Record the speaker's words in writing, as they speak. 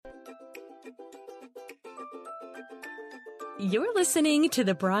You're listening to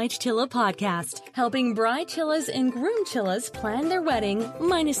the Bridechilla podcast, helping bridechillas and groomchillas plan their wedding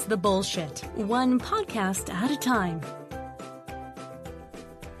minus the bullshit, one podcast at a time.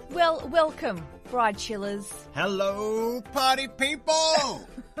 Well, welcome, Bridechillas. Hello, party people!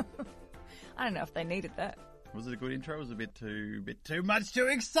 I don't know if they needed that. Was it a good intro? Was it a bit too much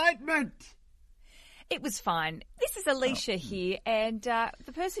excitement? It was fine. This is Alicia here, and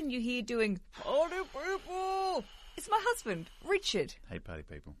the person you hear doing party people is my husband, Richard. Hey, party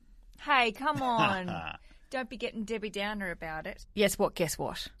people. Hey, come on. Don't be getting Debbie Downer about it. Yes, what? Guess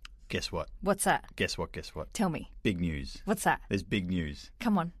what? Guess what? What's that? Guess what? Guess what? Tell me. Big news. What's that? There's big news.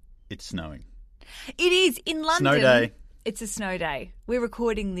 Come on. It's snowing. It is in London. Snow day. It's a snow day. We're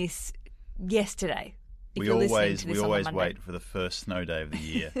recording this yesterday. We always wait for the first snow day of the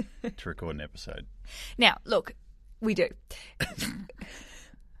year to record an episode. Now, look, we do.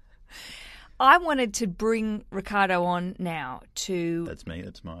 I wanted to bring Ricardo on now to... That's me.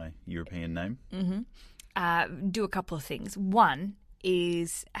 That's my European name. do a couple of things. One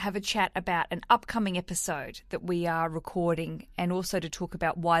is have a chat about an upcoming episode that we are recording, and also to talk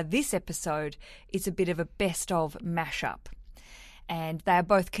about why this episode is a bit of a best of mashup. And they are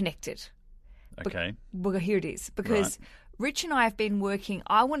both connected. Okay. Well, here it is. Because Rich and I have been working,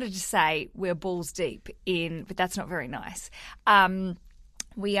 I wanted to say we're balls deep in, but that's not very nice.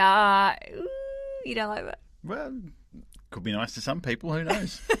 We are, you know, like... Well, could be nice to some people. Who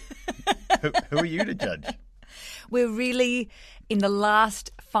knows? who are you to judge? We're really in the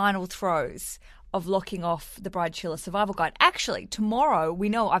last final throes of locking off the Bridechilla Survival Guide. Actually, tomorrow, we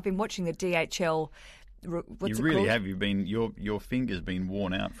know I've been watching the DHL... What's you really called? have. You've been your finger's been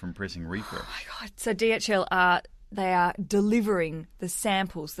worn out from pressing refresh. Oh my God! So DHL they are delivering the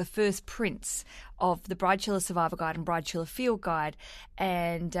samples, the first prints of the Bridechilla Survival Guide and Bridechilla Field Guide,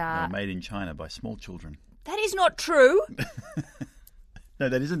 and They're made in China by small children. That is not true. No,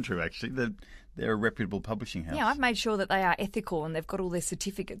 that isn't true. Actually, they're a reputable publishing house. Yeah, I've made sure that they are ethical and they've got all their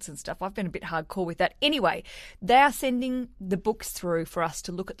certificates and stuff. I've been a bit hardcore with that. Anyway, they are sending the books through for us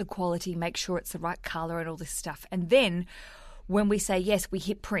to look at the quality, make sure it's the right colour and all this stuff. And then when we say yes, we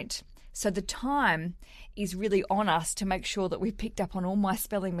hit print. So the time is really on us to make sure that we've picked up on all my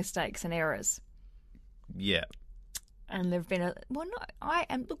spelling mistakes and errors. Yeah. And there've been I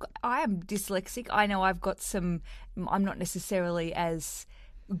am dyslexic. I know I've got some, I'm not necessarily as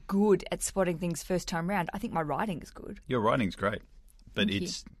good at spotting things first time round. I think my writing is good. Your writing's great. But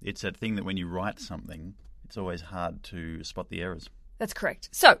Thank it's that thing that when you write something, it's always hard to spot the errors. That's correct.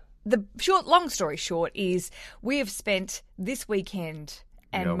 So the long story short is we have spent this weekend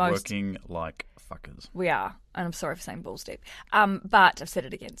and we are working like fuckers. We are, and I'm sorry for saying balls deep. But I've said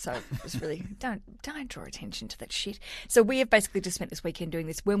it again, so it's really don't draw attention to that shit. So we have basically just spent this weekend doing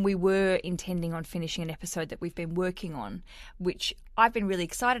this when we were intending on finishing an episode that we've been working on, which I've been really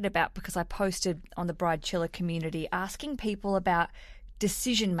excited about because I posted on the Bridechilla community asking people about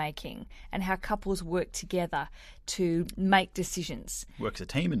decision making and how couples work together to make decisions. Work as a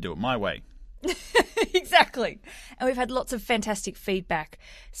team and do it my way. Exactly. And we've had lots of fantastic feedback.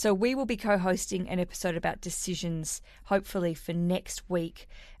 So we will be co-hosting an episode about decisions, hopefully for next week.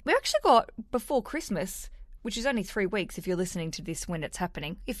 We actually got before Christmas, which is only 3 weeks if you're listening to this when it's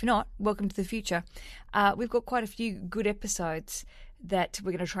happening. If not, welcome to the future. We've got quite a few good episodes that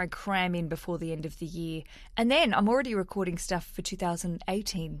we're going to try and cram in before the end of the year. And then I'm already recording stuff for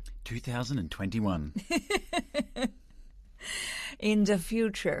 2018. 2021. In the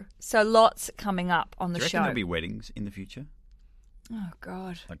future. So lots coming up on the Do you show. reckon there'll be weddings in the future? Oh,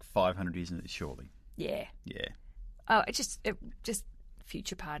 God. Like 500 years in it, surely. Yeah. Yeah. Oh, it just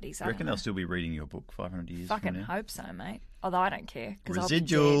future parties. Do you reckon they'll still be reading your book 500 years Fucking from now? hope so, mate. Although I don't care. 'Cause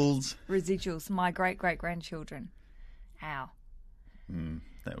Residuals. I'll be dead. Residuals. My great-great-grandchildren. Ow.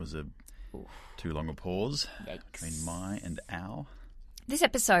 That was too long a pause Yikes. between my and our. This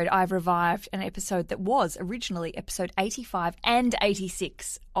episode, I've revived an episode that was originally episode 85 and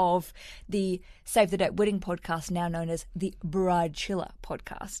 86 of the Save the Date Wedding podcast, now known as the Bridechilla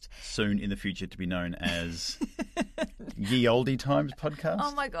podcast. Soon in the future to be known as Ye Olde Times podcast.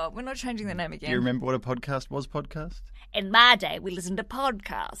 Oh, my God. We're not changing the name again. Do you remember what a podcast was, podcast? In my day, we listened to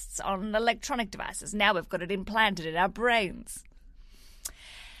podcasts on electronic devices. Now we've got it implanted in our brains.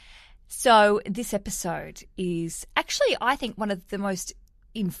 So this episode is actually, I think, one of the most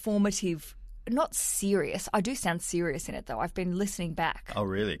informative, not serious. I do sound serious in it, though. I've been listening back. Oh,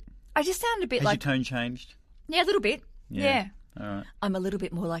 really? I just sound a bit Has like... your tone changed? Yeah, a little bit. Yeah. All right. I'm a little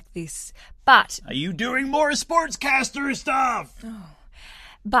bit more like this. But... Are you doing more sportscaster stuff?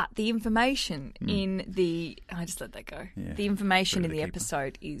 But the information in the... I just let that go. Yeah, the information in the the keeper.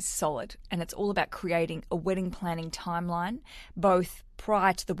 episode is solid, and it's all about creating a wedding planning timeline, both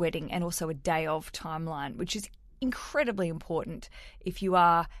prior to the wedding and also a day of timeline, which is incredibly important if you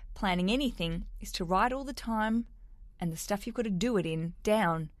are planning anything, is to write all the time and the stuff you've got to do it in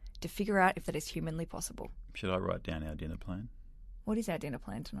down to figure out if that is humanly possible. Should I write down our dinner plan? What is our dinner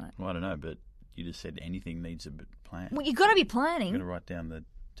plan tonight? Well, I don't know, but you just said anything needs a bit plan. Well, you've got to be I'm planning. going to write down the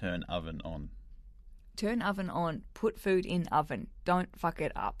turn oven on. Turn oven on. Put food in oven. Don't fuck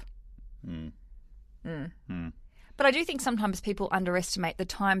it up. But I do think sometimes people underestimate the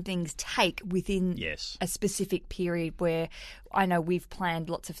time things take within Yes. a specific period where I know we've planned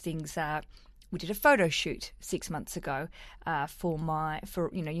lots of things. We did a photo shoot 6 months ago for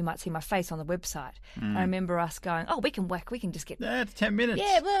you might see my face on the website. I remember us going, oh, we can just get That's 10 minutes.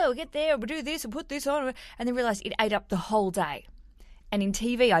 yeah, well, we'll get there, we'll do this, we'll put this on, and then realise it ate up the whole day. And in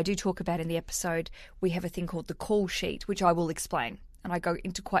TV, I do talk about in the episode, we have a thing called the call sheet, which I will explain, and I go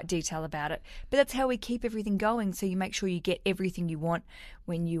into quite detail about it. But that's how we keep everything going, so you make sure you get everything you want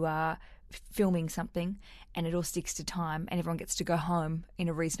when you are filming something, and it all sticks to time, and everyone gets to go home in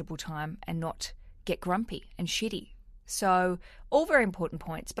a reasonable time and not get grumpy and shitty. So all very important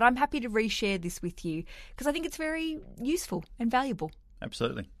points, but I'm happy to reshare this with you because I think it's very useful and valuable.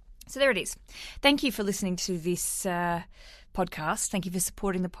 Absolutely. So there it is. Thank you for listening to this podcast. Thank you for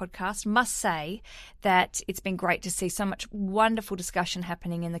supporting the podcast. Must say that it's been great to see so much wonderful discussion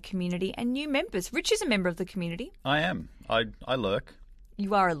happening in the community and new members. Rich is a member of the community. I am. I lurk.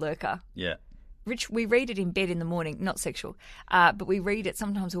 You are a lurker. Yeah. Rich, we read it in bed in the morning, not sexual, but we read it.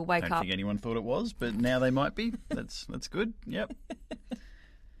 Sometimes we'll wake Don't up. think anyone thought it was, but now they might be. That's good. Yep.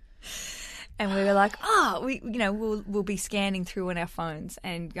 And we were like, we'll be scanning through on our phones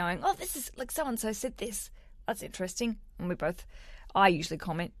and going, oh, this is like so-and-so said this. That's interesting. And I usually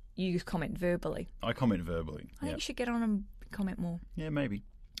comment, you comment verbally. I comment verbally. I think you should get on and comment more. Yeah, maybe.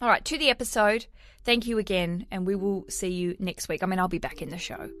 All right, to the episode. Thank you again, and we will see you next week. I mean, I'll be back in the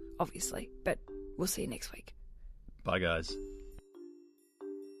show, obviously, but we'll see you next week. Bye, guys.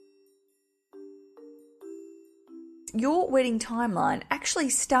 Your wedding timeline actually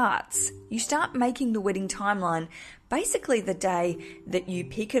starts. You start making the wedding timeline basically the day that you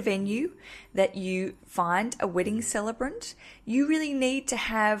pick a venue, that you find a wedding celebrant. You really need to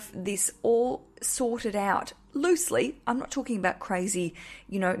have this all sorted out loosely. I'm not talking about crazy,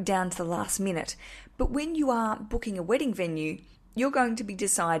 down to the last minute. But when you are booking a wedding venue, you're going to be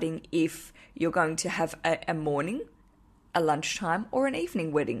deciding if you're going to have a morning, a lunchtime, or an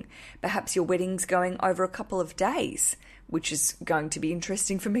evening wedding. Perhaps your wedding's going over a couple of days, which is going to be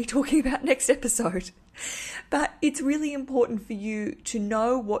interesting for me talking about next episode. But it's really important for you to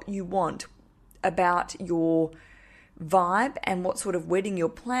know what you want about your vibe and what sort of wedding you're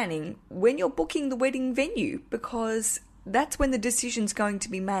planning when you're booking the wedding venue, because that's when the decision's going to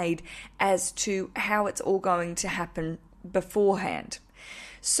be made as to how it's all going to happen beforehand.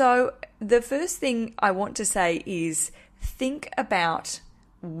 So the first thing I want to say is think about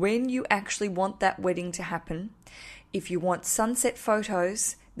when you actually want that wedding to happen. If you want sunset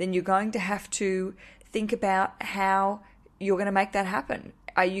photos, then you're going to have to think about how you're going to make that happen.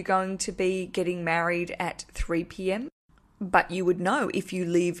 Are you going to be getting married at 3 p.m.? But you would know if you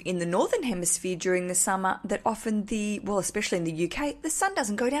live in the Northern Hemisphere during the summer that often especially in the UK, the sun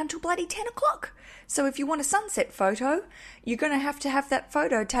doesn't go down till bloody 10 o'clock. So if you want a sunset photo, you're going to have that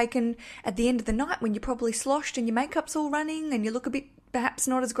photo taken at the end of the night when you're probably sloshed and your makeup's all running and you look a bit perhaps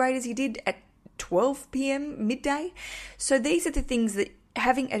not as great as you did at 12 p.m. midday. So these are the things that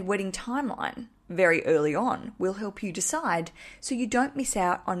having a wedding timeline very early on will help you decide so you don't miss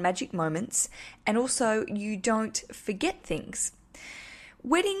out on magic moments and also you don't forget things.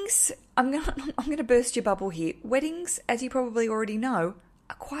 Weddings, I'm going to burst your bubble here. Weddings, as you probably already know,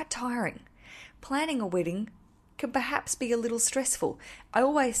 are quite tiring. Planning a wedding can perhaps be a little stressful. I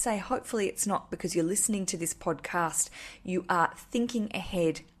always say hopefully it's not, because you're listening to this podcast. You are thinking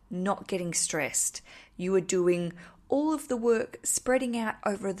ahead, not getting stressed. You are doing all of the work spreading out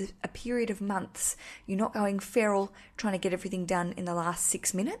over a period of months. You're not going feral trying to get everything done in the last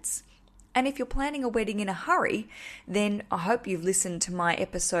 6 minutes. And if you're planning a wedding in a hurry, then I hope you've listened to my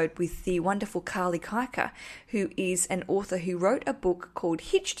episode with the wonderful Carly Kiker, who is an author who wrote a book called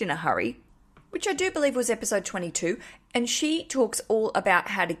Hitched in a Hurry, which I do believe was episode 22, and she talks all about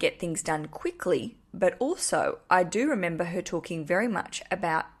how to get things done quickly, but also I do remember her talking very much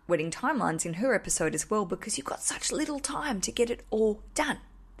about wedding timelines in her episode as well, because you've got such little time to get it all done.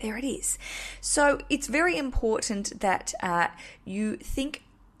 There it is. So it's very important that you think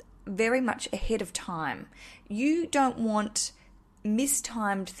very much ahead of time. You don't want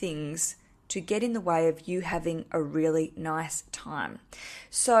mistimed things to get in the way of you having a really nice time.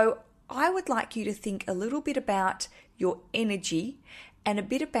 So I would like you to think a little bit about your energy and a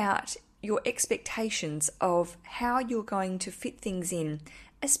bit about your expectations of how you're going to fit things in,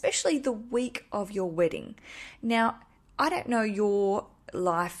 especially the week of your wedding. Now, I don't know your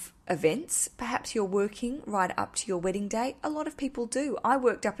life events. Perhaps you're working right up to your wedding day. A lot of people do. I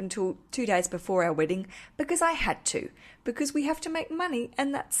worked up until 2 days before our wedding because I had to, because we have to make money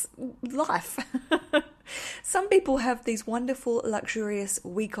and that's life. Some people have these wonderful, luxurious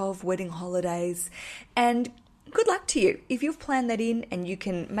week of wedding holidays, and good luck to you. If you've planned that in and you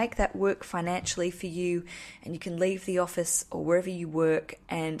can make that work financially for you and you can leave the office or wherever you work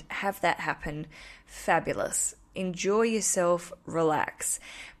and have that happen, fabulous. Enjoy yourself, relax.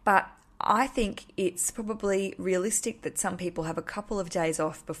 But I think it's probably realistic that some people have a couple of days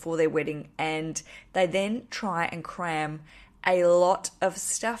off before their wedding and they then try and cram a lot of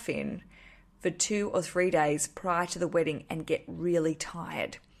stuff in for 2 or 3 days prior to the wedding and get really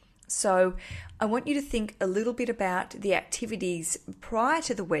tired. So I want you to think a little bit about the activities prior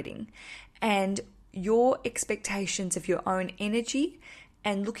to the wedding and your expectations of your own energy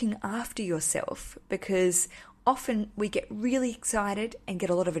and looking after yourself, because often we get really excited and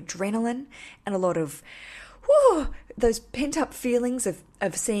get a lot of adrenaline and a lot of those pent-up feelings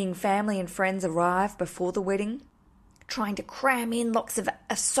of seeing family and friends arrive before the wedding, trying to cram in lots of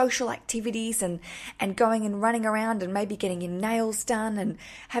social activities and going and running around and maybe getting your nails done and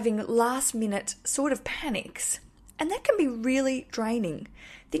having last-minute sort of panics. And that can be really draining.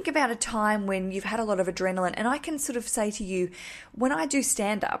 Think about a time when you've had a lot of adrenaline, and I can sort of say to you, when I do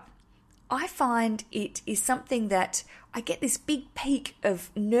stand-up, I find it is something that I get this big peak of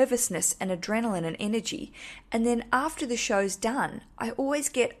nervousness and adrenaline and energy. And then after the show's done, I always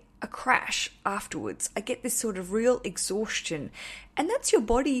get a crash afterwards. I get this sort of real exhaustion. And that's your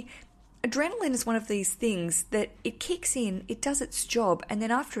body. Adrenaline is one of these things that it kicks in, it does its job, and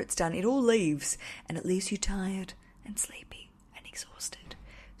then after it's done, it all leaves. And it leaves you tired and sleepy and exhausted.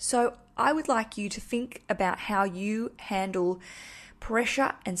 So I would like you to think about how you handle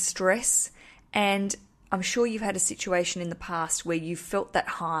pressure and stress, and I'm sure you've had a situation in the past where you felt that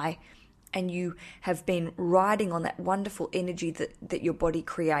high and you have been riding on that wonderful energy that your body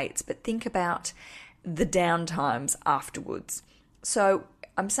creates, but think about the down times afterwards. So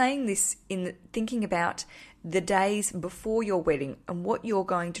I'm saying this in thinking about the days before your wedding and what you're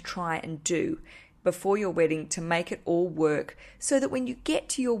going to try and do before your wedding to make it all work so that when you get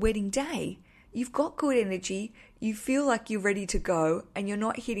to your wedding day, you've got good energy, you feel like you're ready to go, and you're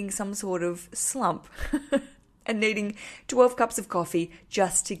not hitting some sort of slump and needing 12 cups of coffee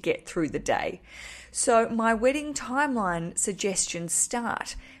just to get through the day. So my wedding timeline suggestions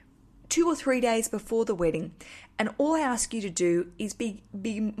start 2 or 3 days before the wedding, and all I ask you to do is be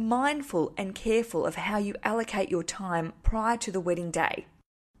mindful and careful of how you allocate your time prior to the wedding day.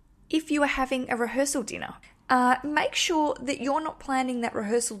 If you are having a rehearsal dinner, make sure that you're not planning that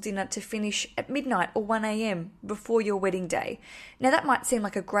rehearsal dinner to finish at midnight or 1 a.m. before your wedding day. Now, that might seem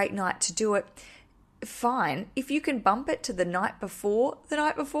like a great night to do it. Fine. If you can bump it to the night before,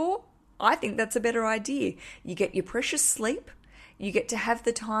 I think that's a better idea. You get your precious sleep. You get to have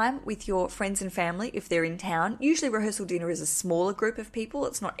the time with your friends and family if they're in town. Usually rehearsal dinner is a smaller group of people.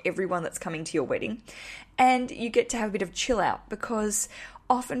 It's not everyone that's coming to your wedding. And you get to have a bit of chill out, because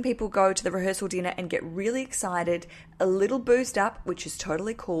often people go to the rehearsal dinner and get really excited, a little boozed up, which is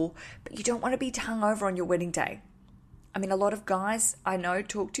totally cool, but you don't want to be hungover on your wedding day. I mean, a lot of guys I know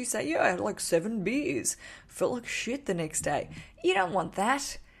talk to say, yeah, I had like 7 beers, felt like shit the next day. You don't want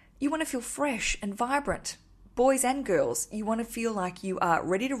that. You want to feel fresh and vibrant. Boys and girls, you want to feel like you are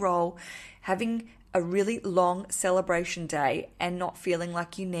ready to roll, having a really long celebration day and not feeling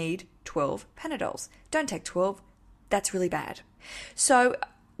like you need 12 Panadols. Don't take 12. That's really bad. So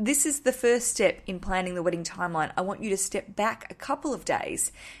this is the first step in planning the wedding timeline. I want you to step back a couple of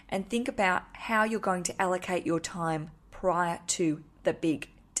days and think about how you're going to allocate your time prior to the big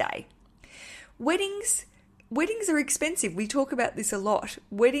day. Weddings are expensive. We talk about this a lot.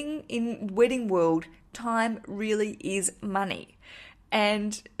 In wedding world, time really is money.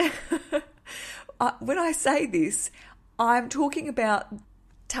 And when I say this, I'm talking about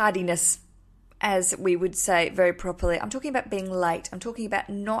tardiness, as we would say very properly. I'm talking about being late. I'm talking about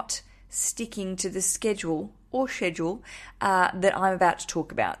not sticking to the schedule that I'm about to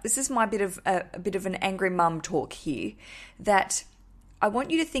talk about. This is my bit of an angry mum talk here, that I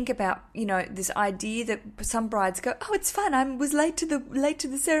want you to think about, this idea that some brides go, oh, it's fun, I was late to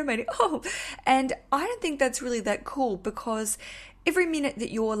the ceremony. Oh, and I don't think that's really that cool, because every minute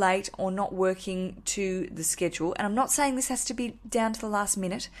that you're late or not working to the schedule, and I'm not saying this has to be down to the last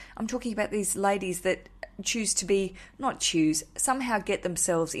minute, I'm talking about these ladies that somehow get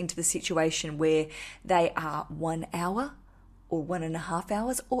themselves into the situation where they are 1 hour or 1.5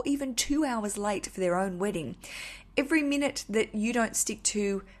 hours or even 2 hours late for their own wedding. Every minute that you don't stick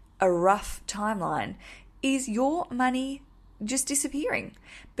to a rough timeline is your money just disappearing.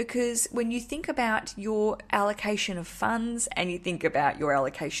 Because when you think about your allocation of funds and you think about your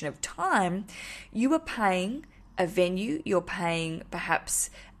allocation of time, you are paying a venue, you're paying perhaps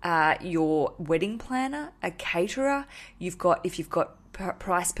your wedding planner, a caterer, if you've got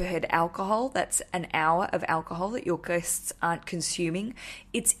price per head alcohol, that's an hour of alcohol that your guests aren't consuming.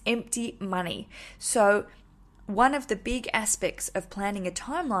 It's empty money. So one of the big aspects of planning a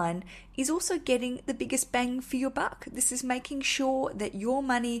timeline is also getting the biggest bang for your buck. This is making sure that your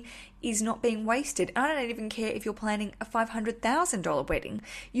money is not being wasted. I don't even care if you're planning a $500,000 wedding.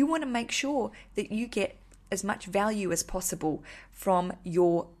 You want to make sure that you get as much value as possible from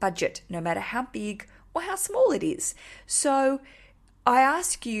your budget, no matter how big or how small it is. So I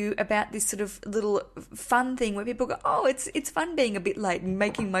ask you about this sort of little fun thing where people go, oh, it's fun being a bit late and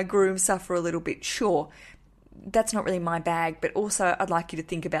making my groom suffer a little bit. Sure, that's not really my bag, but also I'd like you to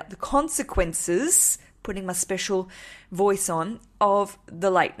think about the consequences, putting my special voice on, of the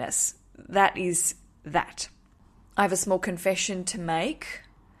lateness. That is that. I have a small confession to make.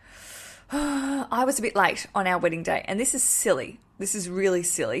 I was a bit late on our wedding day, and this is silly. This is really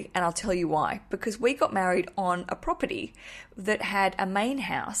silly, and I'll tell you why. Because we got married on a property that had a main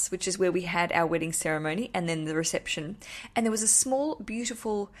house, which is where we had our wedding ceremony and then the reception. And there was a small,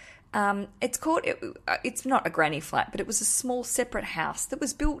 beautiful, it's not a granny flat, but it was a small separate house that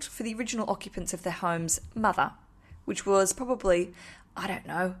was built for the original occupants of the home's mother, which was probably,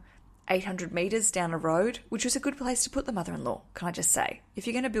 800 metres down a road, which was a good place to put the mother-in-law, can I just say. If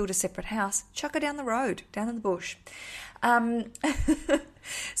you're going to build a separate house, chuck her down the road, down in the bush.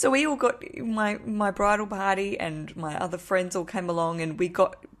 So we all got, my bridal party and my other friends all came along, and we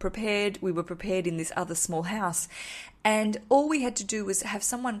got prepared. We were prepared in this other small house. And all we had to do was have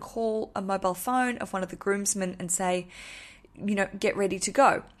someone call a mobile phone of one of the groomsmen and say, get ready to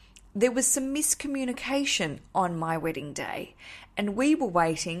go. There was some miscommunication on my wedding day, and we were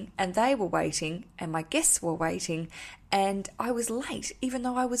waiting and they were waiting and my guests were waiting, and I was late even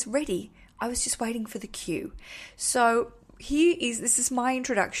though I was ready. I was just waiting for the queue. So this is my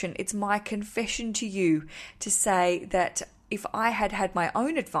introduction. It's my confession to you to say that if I had had my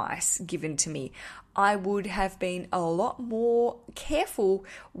own advice given to me, I would have been a lot more careful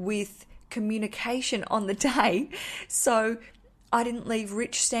with communication on the day. So I didn't leave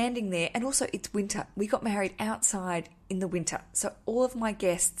Rich standing there. And also, it's winter. We got married outside in the winter. So all of our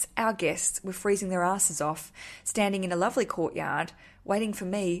guests, were freezing their asses off, standing in a lovely courtyard, waiting for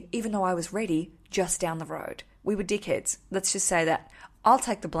me, even though I was ready, just down the road. We were dickheads. Let's just say that. I'll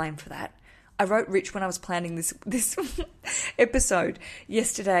take the blame for that. I wrote Rich when I was planning this episode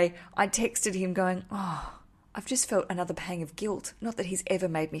yesterday. I texted him going, I've just felt another pang of guilt. Not that he's ever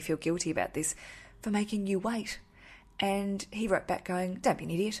made me feel guilty about this, for making you wait. And he wrote back going, don't be an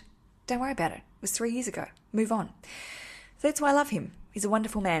idiot. Don't worry about it. It was 3 years ago. Move on. So that's why I love him. He's a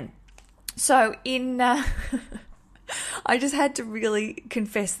wonderful man. So I just had to really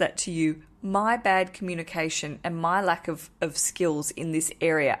confess that to you. My bad communication and my lack of skills in this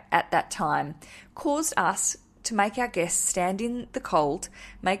area at that time caused us to make our guests stand in the cold,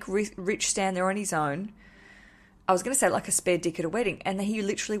 make Rich stand there on his own. I was going to say like a spare dick at a wedding, and he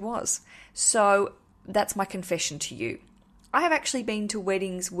literally was. So that's my confession to you. I have actually been to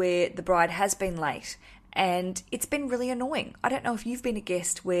weddings where the bride has been late, and it's been really annoying. I don't know if you've been a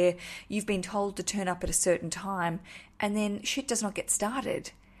guest where you've been told to turn up at a certain time and then shit does not get started.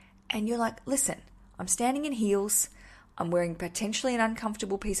 And you're like, listen, I'm standing in heels. I'm wearing potentially an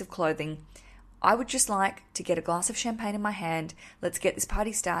uncomfortable piece of clothing. I would just like to get a glass of champagne in my hand. Let's get this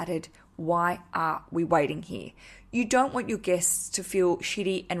party started. Why are we waiting here? You don't want your guests to feel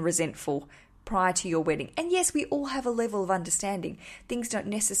shitty and resentful prior to your wedding. And yes, we all have a level of understanding. Things don't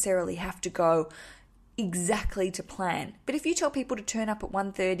necessarily have to go exactly to plan. But if you tell people to turn up at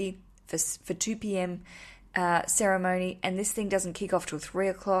 1:30 for 2 p.m. Ceremony, and this thing doesn't kick off till 3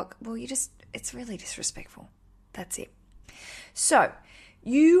 o'clock, well, it's really disrespectful. That's it. So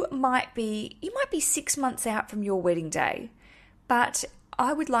you might be 6 months out from your wedding day, but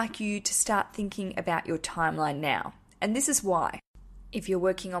I would like you to start thinking about your timeline now. And this is why. If you're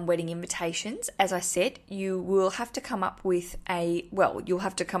working on wedding invitations, as I said, you will have to come up with you'll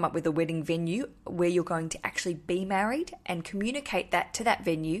have to come up with a wedding venue where you're going to actually be married and communicate that to that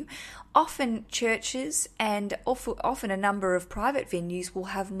venue. Often churches and often a number of private venues will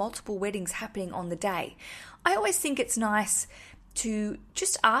have multiple weddings happening on the day. I always think it's nice to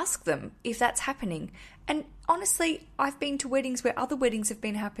just ask them if that's happening. And honestly, I've been to weddings where other weddings have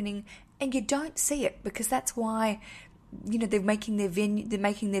been happening and you don't see it, because that's why they're making their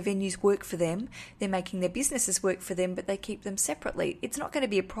venues work for them. They're making their businesses work for them, but they keep them separately. It's not going to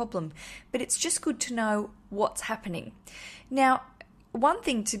be a problem, but it's just good to know what's happening. Now, one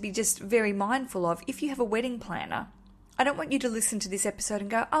thing to be just very mindful of, if you have a wedding planner, I don't want you to listen to this episode and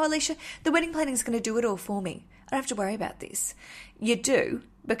go, "Oh, Alicia, the wedding planning is going to do it all for me. I don't have to worry about this." You do,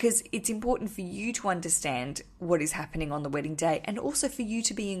 because it's important for you to understand what is happening on the wedding day, and also for you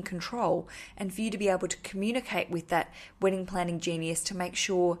to be in control and for you to be able to communicate with that wedding planning genius to make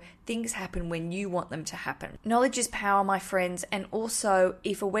sure things happen when you want them to happen. Knowledge is power, my friends. And also,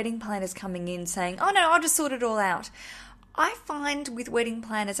 if a wedding planner is coming in saying, "Oh no, I'll just sort it all out," I find with wedding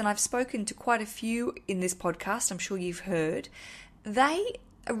planners, and I've spoken to quite a few in this podcast, I'm sure you've heard, they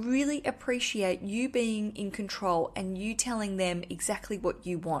really appreciate you being in control and you telling them exactly what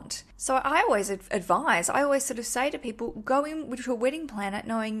you want. So I always sort of say to people, go in with your wedding planner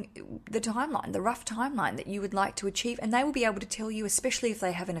knowing the timeline, the rough timeline that you would like to achieve, and they will be able to tell you, especially if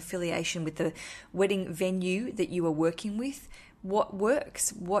they have an affiliation with the wedding venue that you are working with, what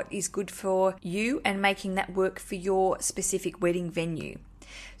works, what is good for you, and making that work for your specific wedding venue.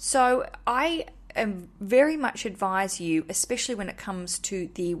 So I very much advise you, especially when it comes to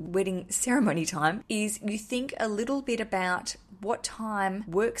the wedding ceremony time, is you think a little bit about what time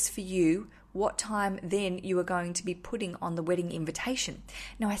works for you, what time then you are going to be putting on the wedding invitation.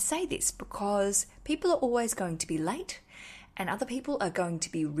 Now, I say this because people are always going to be late and other people are going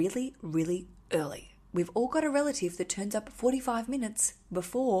to be really, really early. We've all got a relative that turns up 45 minutes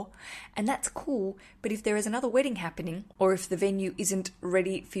before, and that's cool, but if there is another wedding happening, or if the venue isn't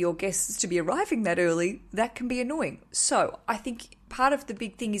ready for your guests to be arriving that early, that can be annoying. So I think part of the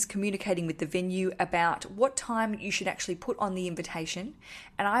big thing is communicating with the venue about what time you should actually put on the invitation,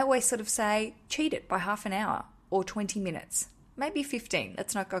 and I always sort of say, cheat it by half an hour or 20 minutes. Maybe 15.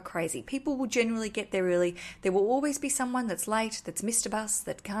 Let's not go crazy. People will generally get there early. There will always be someone that's late, that's missed a bus,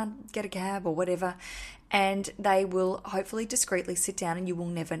 that can't get a cab or whatever, and they will hopefully discreetly sit down and you will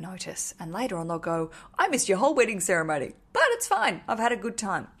never notice. And later on they'll go, "I missed your whole wedding ceremony, but it's fine. I've had a good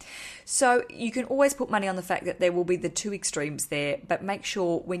time." So you can always put money on the fact that there will be the two extremes there, but make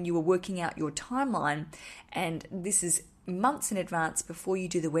sure when you are working out your timeline, and this is months in advance before you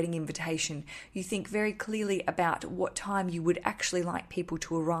do the wedding invitation, you think very clearly about what time you would actually like people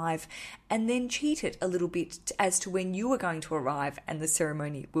to arrive, and then cheat it a little bit as to when you are going to arrive and the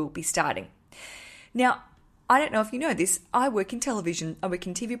ceremony will be starting. Now, I don't know if you know this, I work in television, I work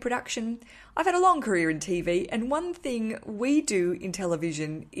in TV production. I've had a long career in TV, and one thing we do in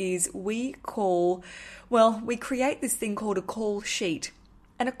television is we create this thing called a call sheet.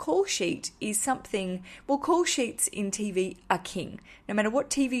 And a call sheet is something, call sheets in TV are king. No matter what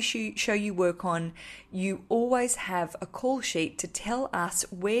TV show you work on, you always have a call sheet to tell us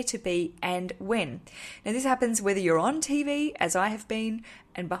where to be and when. Now, this happens whether you're on TV, as I have been,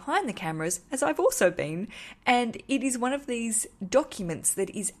 and behind the cameras, as I've also been. And it is one of these documents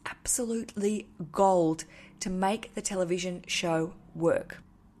that is absolutely gold to make the television show work.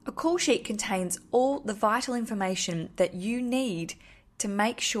 A call sheet contains all the vital information that you need to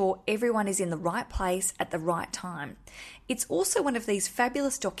make sure everyone is in the right place at the right time. It's also one of these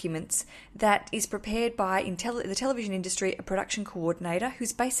fabulous documents that is prepared by, in the television industry, a production coordinator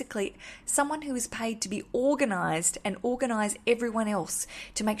who's basically someone who is paid to be organised and organise everyone else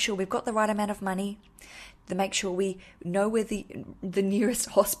to make sure we've got the right amount of money, to make sure we know where the nearest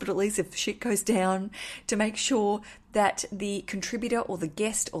hospital is if shit goes down, to make sure that the contributor or the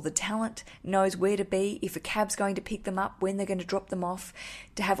guest or the talent knows where to be, if a cab's going to pick them up, when they're going to drop them off,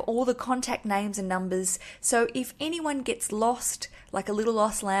 to have all the contact names and numbers. So if anyone gets lost, like a little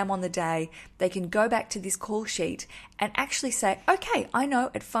lost lamb on the day, they can go back to this call sheet and actually say, okay, I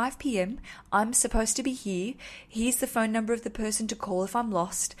know at 5 p.m. I'm supposed to be here. Here's the phone number of the person to call if I'm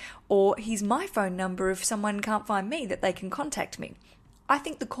lost, or here's my phone number if someone can't find me that they can contact me. I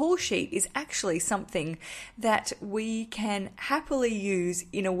think the call sheet is actually something that we can happily use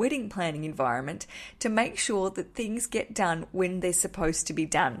in a wedding planning environment to make sure that things get done when they're supposed to be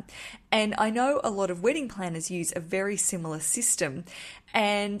done. And I know a lot of wedding planners use a very similar system,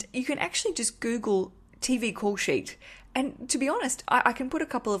 and you can actually just Google TV call sheet And to be honest, I can put a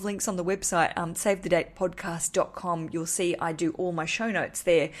couple of links on the website, savethedatepodcast.com. You'll see I do all my show notes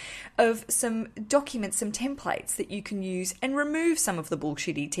there of some documents, some templates that you can use and remove some of the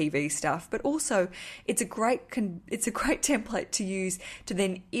bullshitty TV stuff. But also, it's a great template to use to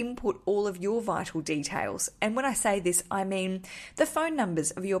then input all of your vital details. And when I say this, I mean the phone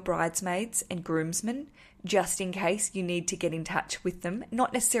numbers of your bridesmaids and groomsmen, just in case you need to get in touch with them.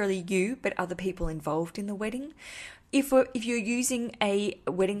 Not necessarily you, but other people involved in the wedding. If you're using a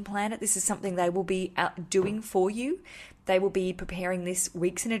wedding planner, this is something they will be doing for you. They will be preparing this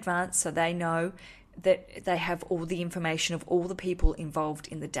weeks in advance so they know that they have all the information of all the people involved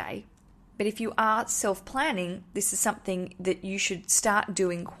in the day. But if you are self-planning, this is something that you should start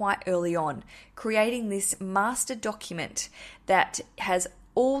doing quite early on, creating this master document that has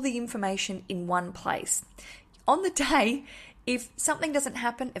all the information in one place. On the day, if something doesn't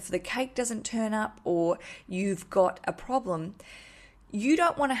happen, if the cake doesn't turn up or you've got a problem, you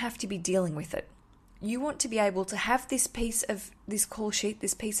don't want to have to be dealing with it. You want to be able to have this call sheet,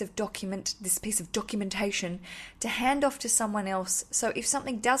 this piece of documentation to hand off to someone else. So if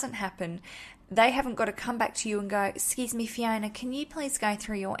something doesn't happen, they haven't got to come back to you and go, "Excuse me, Fiona, can you please go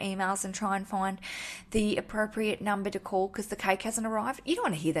through your emails and try and find the appropriate number to call because the cake hasn't arrived?" You don't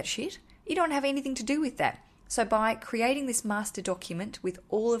want to hear that shit. You don't have anything to do with that. So by creating this master document with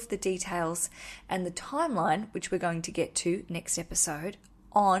all of the details and the timeline, which we're going to get to next episode,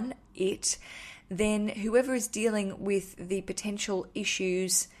 on it, then whoever is dealing with the potential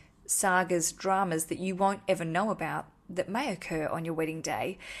issues, sagas, dramas that you won't ever know about that may occur on your wedding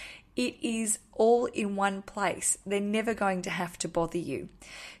day, it is all in one place. They're never going to have to bother you.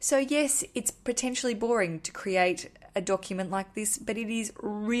 So yes, it's potentially boring to create a document like this, but it is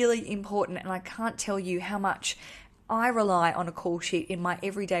really important, and I can't tell you how much I rely on a call sheet in my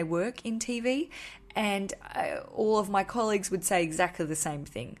everyday work in TV, and all of my colleagues would say exactly the same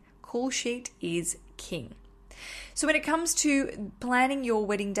thing. Call sheet is king. So when it comes to planning your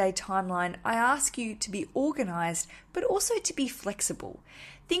wedding day timeline, I ask you to be organized, but also to be flexible.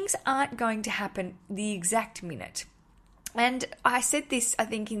 Things aren't going to happen the exact minute. And I said this, I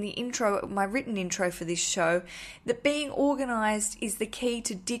think, in the intro, my written intro for this show, that being organized is the key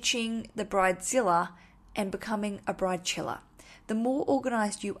to ditching the bridezilla and becoming a bride chiller. The more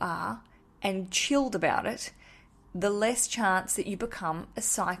organized you are and chilled about it, the less chance that you become a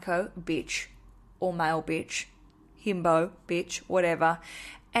psycho bitch or male bitch, himbo bitch, whatever,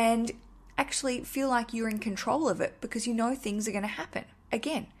 and actually feel like you're in control of it because you know things are going to happen.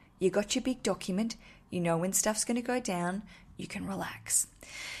 Again, you got your big document, you know when stuff's going to go down, you can relax.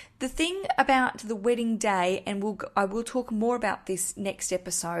 The thing about the wedding day, and I will talk more about this next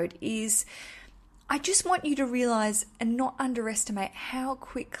episode, is I just want you to realize and not underestimate how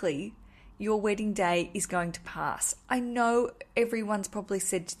quickly your wedding day is going to pass. I know everyone's probably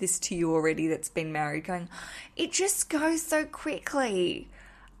said this to you already that's been married, going, "It just goes so quickly.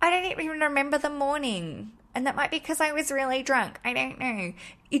 I don't even remember the morning. And that might be because I was really drunk. I don't know."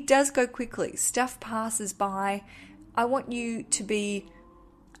 It does go quickly. Stuff passes by. I want you to be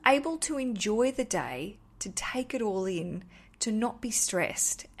able to enjoy the day, to take it all in, to not be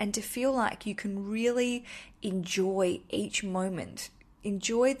stressed, and to feel like you can really enjoy each moment.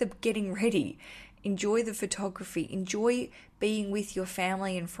 Enjoy the getting ready. Enjoy the photography. Enjoy being with your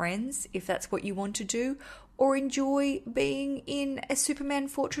family and friends, if that's what you want to do. Or enjoy being in a Superman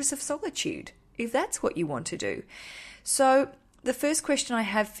Fortress of Solitude, if that's what you want to do. So the first question I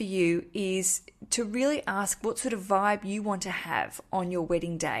have for you is to really ask what sort of vibe you want to have on your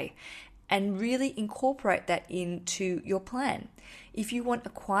wedding day and really incorporate that into your plan. If you want a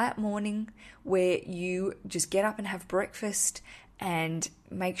quiet morning where you just get up and have breakfast and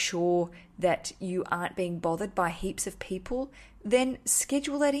make sure that you aren't being bothered by heaps of people, then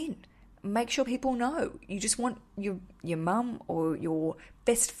schedule that in. Make sure people know. You just want your mum or your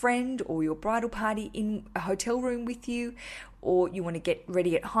best friend or your bridal party in a hotel room with you, or you want to get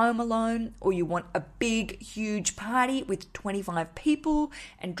ready at home alone, or you want a big, huge party with 25 people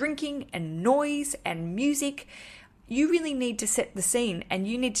and drinking and noise and music. You really need to set the scene, and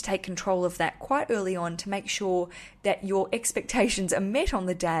you need to take control of that quite early on to make sure that your expectations are met on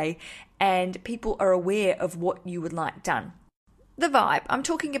the day and people are aware of what you would like done. The vibe. I'm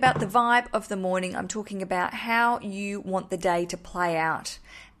talking about the vibe of the morning. I'm talking about how you want the day to play out.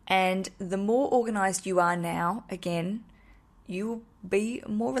 And the more organized you are now, again, you will be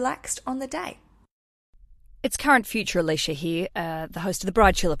more relaxed on the day. It's current future Alicia here, the host of the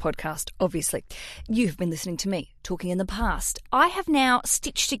Bride Chiller podcast, obviously. You've been listening to me talking in the past. I have now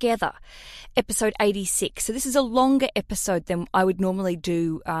stitched together episode 86. So this is a longer episode than I would normally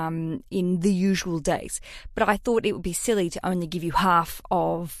do in the usual days. But I thought it would be silly to only give you half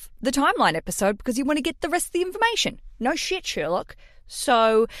of the timeline episode because you want to get the rest of the information. No shit, Sherlock.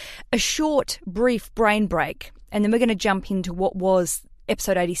 So a short, brief brain break, and then we're going to jump into what was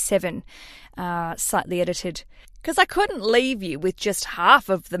episode 87, slightly edited, because I couldn't leave you with just half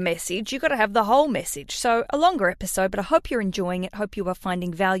of the message. You've got to have the whole message. So a longer episode, but I hope you're enjoying it. Hope you are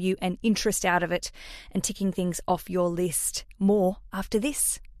finding value and interest out of it and ticking things off your list. More after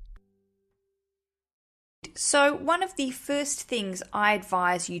this. So one of the first things I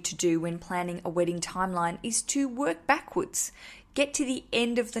advise you to do when planning a wedding timeline is to work backwards. Get to the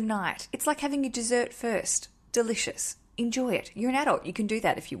end of the night. It's like having a dessert first. Delicious. Enjoy it. You're an adult. You can do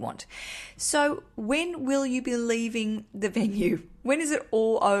that if you want. So when will you be leaving the venue? When is it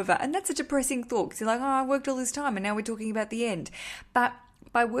all over? And that's a depressing thought because you're like, oh, I worked all this time and now we're talking about the end. But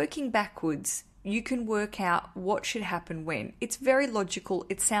by working backwards, you can work out what should happen when. It's very logical.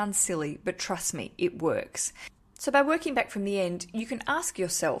 It sounds silly, but trust me, it works. So by working back from the end, you can ask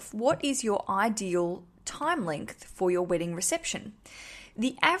yourself, what is your ideal time length for your wedding reception?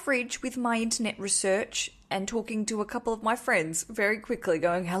 The average, with my internet research and talking to a couple of my friends very quickly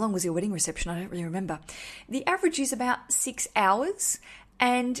going, how long was your wedding reception? I don't really remember. The average is about 6 hours.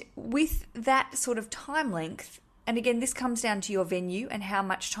 And with that sort of time length, and again, this comes down to your venue and how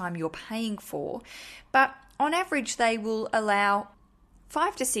much time you're paying for, but on average, they will allow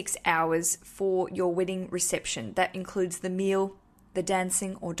 5 to 6 hours for your wedding reception. That includes the meal, the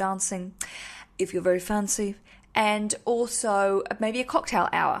dancing or dancing, if you're very fancy, and also maybe a cocktail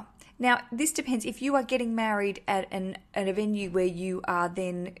hour. Now, this depends. If you are getting married at a venue where you are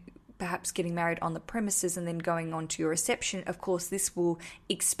then perhaps getting married on the premises and then going on to your reception, of course, this will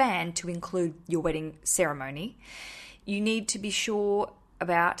expand to include your wedding ceremony. You need to be sure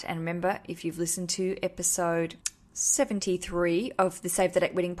about, and remember, if you've listened to episode 73 of the Save the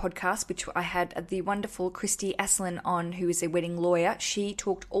Date Wedding podcast, which I had the wonderful Christy Aslan on, who is a wedding lawyer. She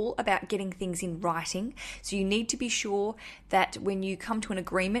talked all about getting things in writing. So you need to be sure that when you come to an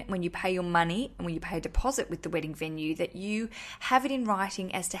agreement, when you pay your money and when you pay a deposit with the wedding venue, that you have it in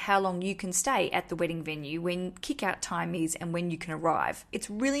writing as to how long you can stay at the wedding venue, when kick-out time is, and when you can arrive. It's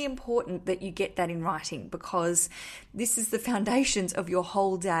really important that you get that in writing because this is the foundations of your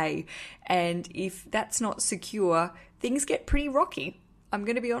whole day. And if that's not secure, things get pretty rocky. I'm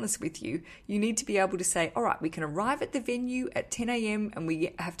going to be honest with you. You need to be able to say, all right, we can arrive at the venue at 10 a.m. and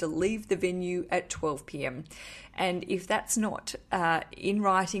we have to leave the venue at 12 p.m. And if that's not in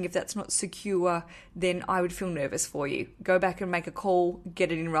writing, if that's not secure, then I would feel nervous for you. Go back and make a call,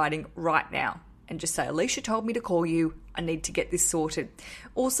 get it in writing right now. And just say, Alicia told me to call you. I need to get this sorted.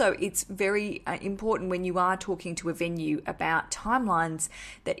 Also, it's very important when you are talking to a venue about timelines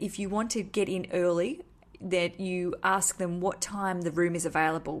that if you want to get in early, that you ask them what time the room is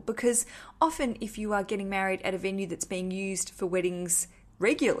available. Because often if you are getting married at a venue that's being used for weddings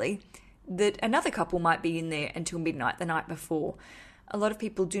regularly, that another couple might be in there until midnight the night before. A lot of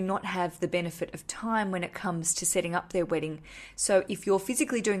people do not have the benefit of time when it comes to setting up their wedding. So if you're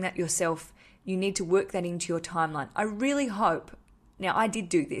physically doing that yourself, you need to work that into your timeline. I really hope, now I did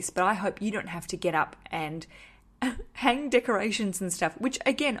do this, but I hope you don't have to get up and hang decorations and stuff, which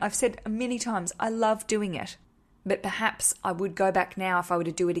again, I've said many times, I love doing it. But perhaps I would go back now if I were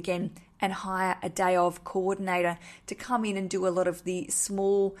to do it again and hire a day of coordinator to come in and do a lot of the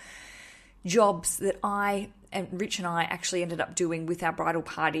small jobs that Rich and I actually ended up doing with our bridal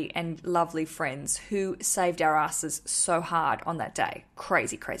party and lovely friends who saved our asses so hard on that day.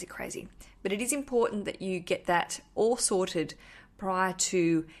 Crazy, crazy, crazy. But it is important that you get that all sorted prior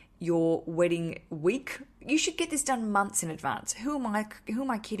to your wedding week. You should get this done months in advance. Who am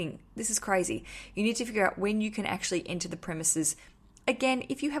I kidding? This is crazy. You need to figure out when you can actually enter the premises. Again,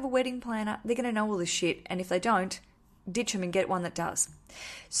 if you have a wedding planner, they're going to know all this shit. And if they don't, ditch them and get one that does.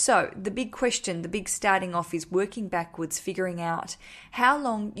 So the big question, the big starting off is working backwards, figuring out how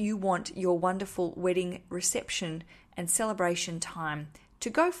long you want your wonderful wedding reception and celebration time to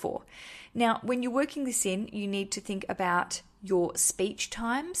go for. Now, when you're working this in, you need to think about your speech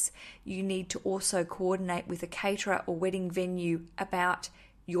times. You need to also coordinate with a caterer or wedding venue about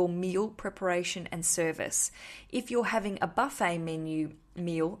your meal preparation and service. If you're having a buffet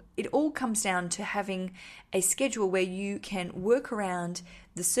meal, it all comes down to having a schedule where you can work around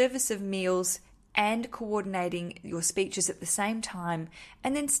the service of meals and coordinating your speeches at the same time,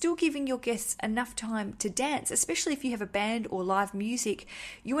 and then still giving your guests enough time to dance, especially if you have a band or live music.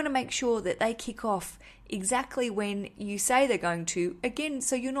 You want to make sure that they kick off exactly when you say they're going to, again,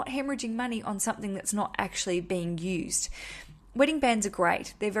 so you're not hemorrhaging money on something that's not actually being used. Wedding bands are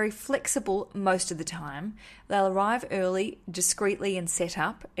great. They're very flexible most of the time. They'll arrive early, discreetly, and set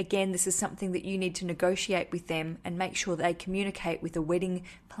up. Again, this is something that you need to negotiate with them and make sure they communicate with the wedding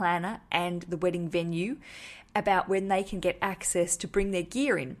planner and the wedding venue about when they can get access to bring their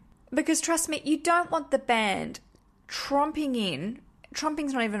gear in. Because trust me, you don't want the band tromping in.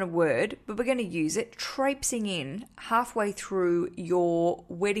 Tromping's not even a word, but we're going to use it, traipsing in halfway through your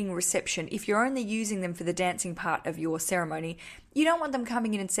wedding reception. If you're only using them for the dancing part of your ceremony, you don't want them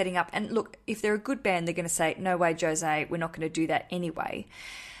coming in and setting up. And look, if they're a good band, they're going to say, no way, Jose, we're not going to do that anyway.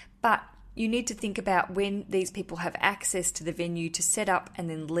 But you need to think about when these people have access to the venue to set up and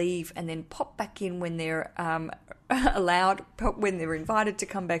then leave and then pop back in when they're allowed, when they're invited to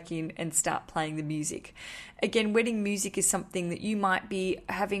come back in and start playing the music. Again, wedding music is something that you might be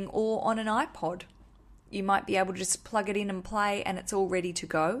having all on an iPod. You might be able to just plug it in and play and it's all ready to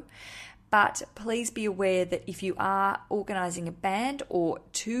go. But please be aware that if you are organising a band or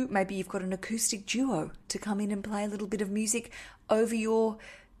two, maybe you've got an acoustic duo to come in and play a little bit of music over your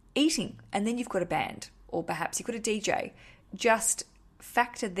eating, and then you've got a band, or perhaps you've got a DJ. Just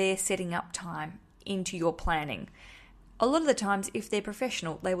factor their setting up time into your planning. A lot of the times, if they're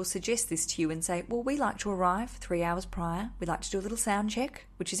professional, they will suggest this to you and say, well, we like to arrive 3 hours prior. We like to do a little sound check,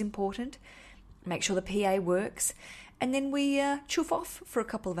 which is important. Make sure the PA works. And then we chuff off for a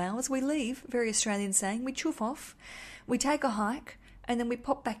couple of hours. We leave, very Australian saying, we chuff off. We take a hike, and then we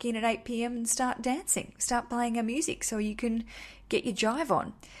pop back in at 8 p.m. and start dancing, start playing our music so you can get your jive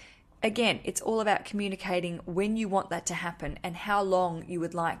on. Again, it's all about communicating when you want that to happen and how long you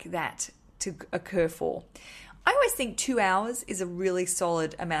would like that to occur for. I always think 2 hours is a really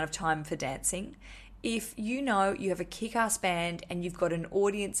solid amount of time for dancing. If you know you have a kick-ass band and you've got an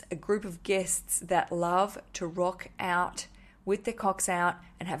audience, a group of guests that love to rock out with their cocks out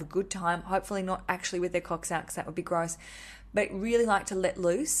and have a good time, hopefully not actually with their cocks out because that would be gross, but really like to let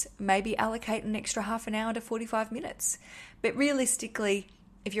loose, maybe allocate an extra half an hour to 45 minutes. But realistically,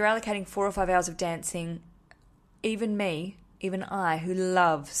 if you're allocating 4 or 5 hours of dancing, even I, who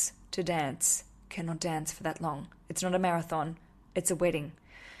loves to dance, cannot dance for that long. It's not a marathon, it's a wedding.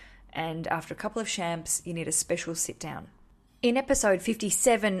 And after a couple of champs, you need a special sit down. In episode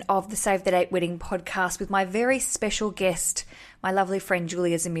 57 of the Save the Date Wedding podcast with my very special guest, my lovely friend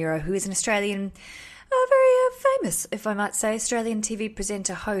Julia Zemiro, who is an Australian, very famous, if I might say, Australian TV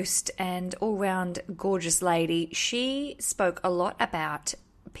presenter, host, and all-round gorgeous lady. She spoke a lot about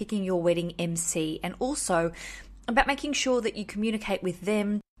picking your wedding MC and also about making sure that you communicate with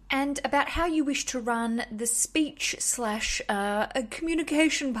them and about how you wish to run the speech / a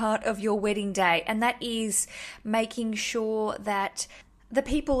communication part of your wedding day. And that is making sure that the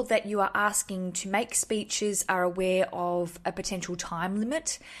people that you are asking to make speeches are aware of a potential time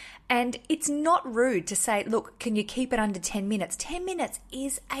limit. And it's not rude to say, look, can you keep it under 10 minutes? 10 minutes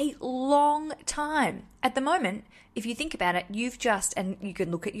is a long time. At the moment, if you think about it, and you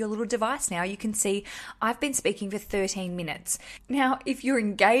can look at your little device now, you can see I've been speaking for 13 minutes. Now, if you're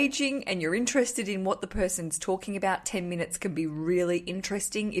engaging and you're interested in what the person's talking about, 10 minutes can be really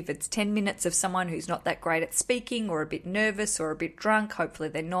interesting. If it's 10 minutes of someone who's not that great at speaking or a bit nervous or a bit drunk, hopefully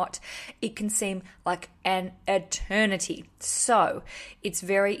they're not, it can seem like an eternity. So it's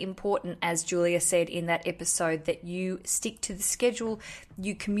very important, as Julia said in that episode, that you stick to the schedule,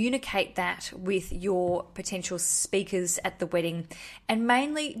 you communicate that with your potential speakers at the wedding, and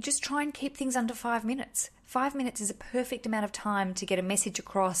mainly just try and keep things under 5 minutes. 5 minutes is a perfect amount of time to get a message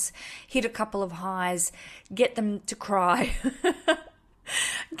across, hit a couple of highs, get them to cry,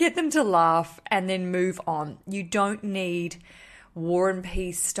 get them to laugh, and then move on. You don't need War and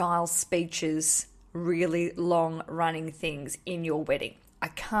Peace style speeches, really long running things in your wedding. I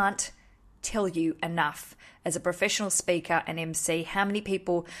can't tell you enough as a professional speaker and MC how many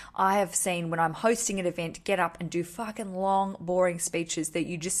people I have seen when I'm hosting an event get up and do fucking long, boring speeches that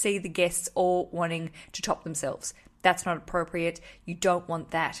you just see the guests all wanting to top themselves. That's not appropriate. You don't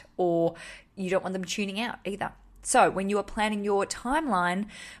want that, or you don't want them tuning out either. So when you are planning your timeline,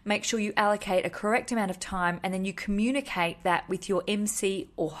 make sure you allocate a correct amount of time and then you communicate that with your MC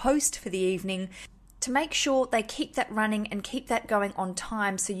or host for the evening to make sure they keep that running and keep that going on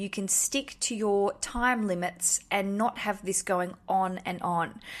time so you can stick to your time limits and not have this going on and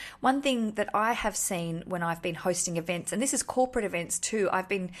on. One thing that I have seen when I've been hosting events, and this is corporate events too, I've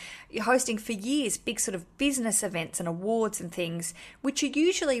been hosting for years big sort of business events and awards and things, which are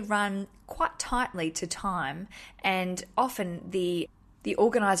usually run quite tightly to time, and often the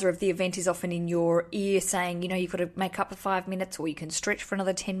organizer of the event is often in your ear saying, you've got to make up for 5 minutes, or you can stretch for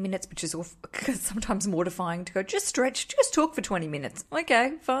another 10 minutes, which is sometimes mortifying to go, just stretch, just talk for 20 minutes.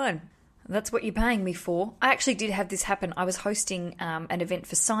 Okay, fine. That's what you're paying me for. I actually did have this happen. I was hosting an event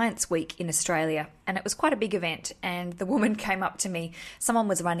for Science Week in Australia, and it was quite a big event, and the woman came up to me. Someone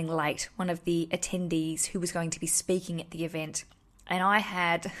was running late, one of the attendees who was going to be speaking at the event, and I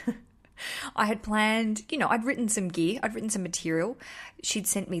had planned, I'd written some gear, I'd written some material. She'd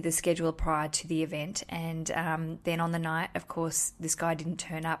sent me the schedule prior to the event, and then on the night, of course, this guy didn't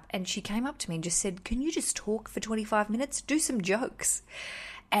turn up, and she came up to me and just said, "Can you just talk for 25 minutes? Do some jokes."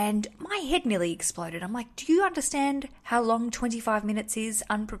 And my head nearly exploded. I'm like, do you understand how long 25 minutes is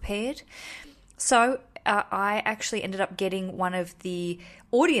unprepared? So I actually ended up getting one of the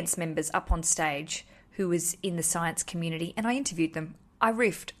audience members up on stage who was in the science community, and I interviewed them. I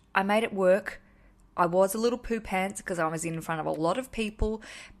riffed. I made it work. I was a little poo pants because I was in front of a lot of people,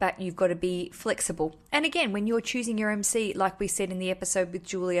 but you've got to be flexible. And again, when you're choosing your MC, like we said in the episode with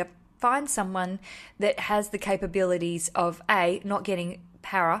Julia, find someone that has the capabilities of not getting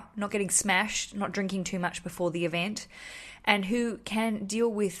not getting smashed, not drinking too much before the event, and who can deal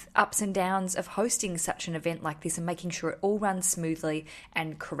with ups and downs of hosting such an event like this and making sure it all runs smoothly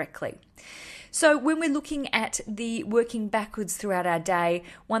and correctly. So when we're looking at the working backwards throughout our day,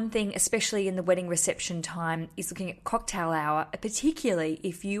 one thing, especially in the wedding reception time, is looking at cocktail hour, particularly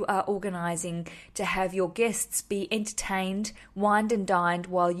if you are organising to have your guests be entertained, wined and dined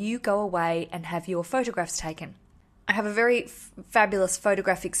while you go away and have your photographs taken. I have a very fabulous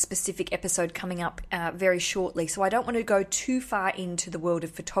photographic specific episode coming up very shortly, so I don't want to go too far into the world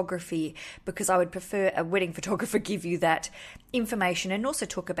of photography because I would prefer a wedding photographer give you that information and also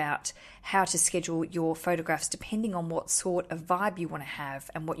talk about how to schedule your photographs depending on what sort of vibe you want to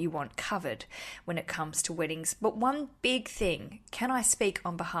have and what you want covered when it comes to weddings. But one big thing, can I speak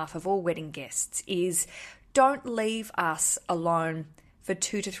on behalf of all wedding guests, is don't leave us alone for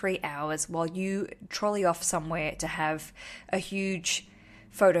 2 to 3 hours while you trolley off somewhere to have a huge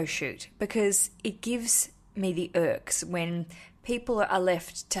photo shoot, because it gives me the irks when people are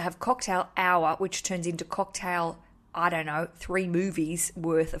left to have cocktail hour, which turns into cocktail, 3 movies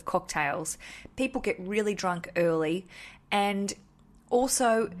worth of cocktails. People get really drunk early, and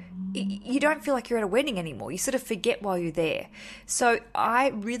also you don't feel like you're at a wedding anymore. You sort of forget while you're there. So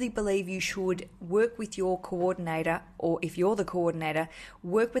I really believe you should work with your coordinator, or if you're the coordinator,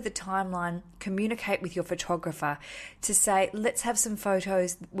 work with the timeline, communicate with your photographer to say, let's have some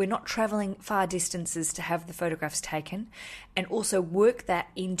photos. We're not traveling far distances to have the photographs taken, and also work that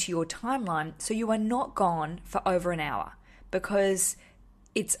into your timeline so you are not gone for over an hour, because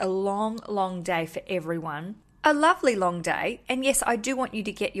it's a long, long day for everyone. A lovely long day, and yes, I do want you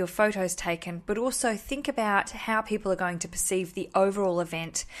to get your photos taken, but also think about how people are going to perceive the overall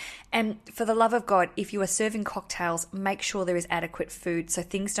event. And for the love of God, if you are serving cocktails, make sure there is adequate food so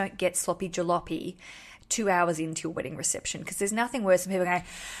things don't get sloppy jalopy 2 hours into your wedding reception, because there's nothing worse than people going,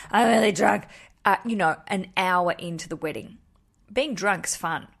 I'm really drunk, an hour into the wedding. Being drunk's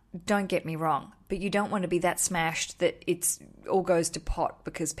fun, don't get me wrong, but you don't want to be that smashed that it's all goes to pot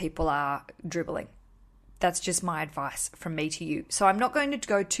because people are dribbling. That's just my advice from me to you. So I'm not going to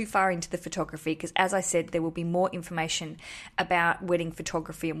go too far into the photography because, as I said, there will be more information about wedding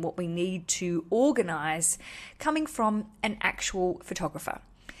photography and what we need to organise coming from an actual photographer.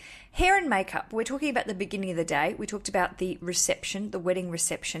 Hair and makeup, we're talking about the beginning of the day. We talked about the reception, the wedding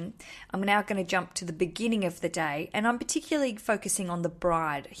reception. I'm now going to jump to the beginning of the day, and I'm particularly focusing on the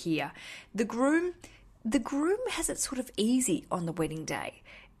bride here. The groom has it sort of easy on the wedding day.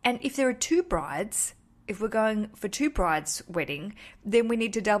 And if there are 2 brides, if we're going for 2 brides' wedding, then we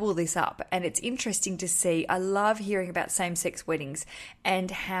need to double this up. And it's interesting to see. I love hearing about same-sex weddings and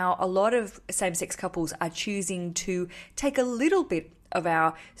how a lot of same-sex couples are choosing to take a little bit of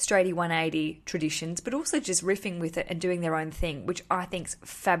our straighty 180 traditions, but also just riffing with it and doing their own thing, which I think is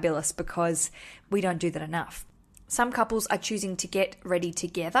fabulous because we don't do that enough. Some couples are choosing to get ready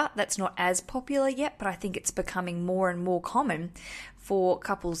together. That's not as popular yet, but I think it's becoming more and more common for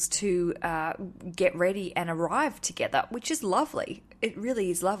couples to get ready and arrive together, which is lovely. It really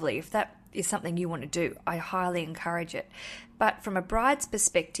is lovely. If that is something you want to do, I highly encourage it. But from a bride's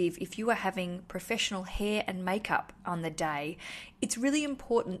perspective, if you are having professional hair and makeup on the day, it's really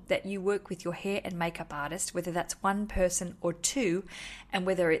important that you work with your hair and makeup artist, whether that's one person or two, and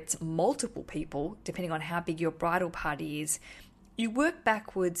whether it's multiple people, depending on how big your bridal party is. You work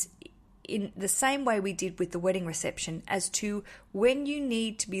backwards in the same way we did with the wedding reception as to when you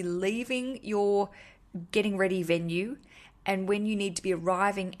need to be leaving your getting ready venue and when you need to be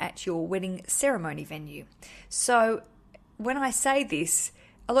arriving at your wedding ceremony venue. So when I say this,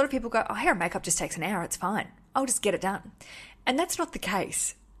 a lot of people go, oh, hair and makeup just takes an hour, it's fine. I'll just get it done. And that's not the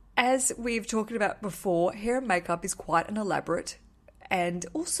case. As we've talked about before, hair and makeup is quite an elaborate and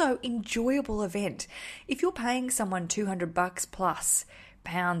also enjoyable event. If you're paying someone $200 plus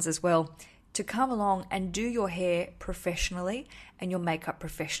pounds as well to come along and do your hair professionally and your makeup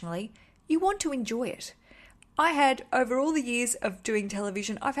professionally, you want to enjoy it. I had, over all the years of doing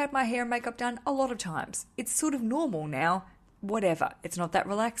television, I've had my hair and makeup done a lot of times. It's sort of normal now, whatever. It's not that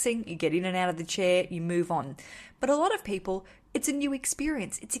relaxing. You get in and out of the chair, you move on. But a lot of people, it's a new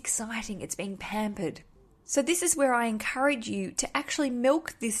experience. It's exciting. It's being pampered. So this is where I encourage you to actually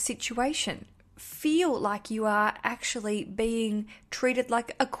milk this situation. Feel like you are actually being treated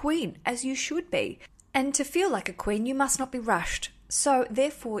like a queen, as you should be. And to feel like a queen, you must not be rushed. So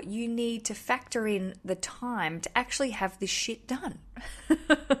therefore, you need to factor in the time to actually have this shit done.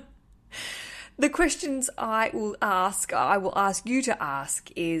 The questions I will ask you to ask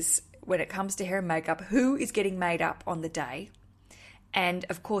is, when it comes to hair and makeup, who is getting made up on the day? And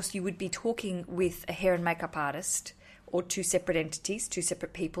of course, you would be talking with a hair and makeup artist or two separate entities, two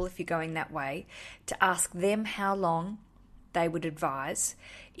separate people if you're going that way, to ask them how long they would advise.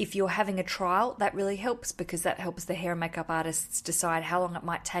 If you're having a trial, that really helps because that helps the hair and makeup artists decide how long it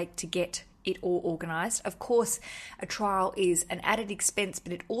might take to get it all organised. Of course, a trial is an added expense,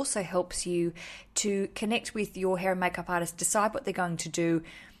 but it also helps you to connect with your hair and makeup artist, decide what they're going to do,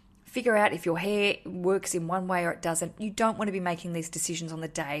 figure out if your hair works in one way or it doesn't. You don't want to be making these decisions on the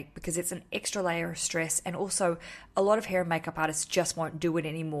day because it's an extra layer of stress, and also a lot of hair and makeup artists just won't do it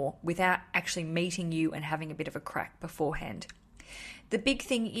anymore without actually meeting you and having a bit of a crack beforehand. The big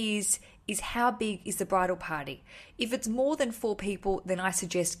thing is how big is the bridal party? If it's more than 4 people, then I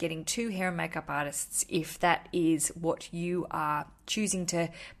suggest getting 2 hair and makeup artists if that is what you are choosing to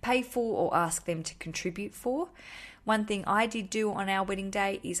pay for or ask them to contribute for. One thing I did do on our wedding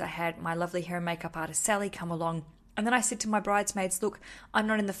day is I had my lovely hair and makeup artist Sally come along, and then I said to my bridesmaids, look, I'm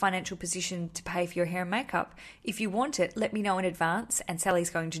not in the financial position to pay for your hair and makeup. If you want it, let me know in advance, and Sally's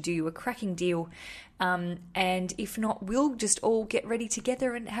going to do you a cracking deal. And if not, we'll just all get ready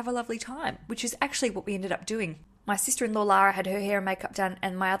together and have a lovely time, which is actually what we ended up doing. My sister-in-law Lara had her hair and makeup done,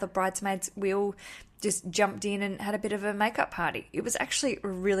 and my other bridesmaids, we all just jumped in and had a bit of a makeup party. It was actually a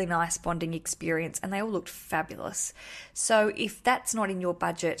really nice bonding experience, and they all looked fabulous. So if that's not in your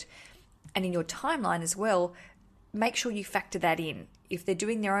budget and in your timeline as well, make sure you factor that in. If they're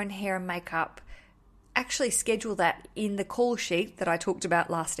doing their own hair and makeup, actually schedule that in the call sheet that I talked about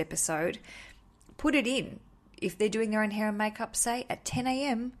last episode. Put it in. If they're doing their own hair and makeup, say at 10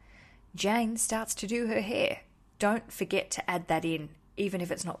 a.m, Jane starts to do her hair. Don't forget to add that in, even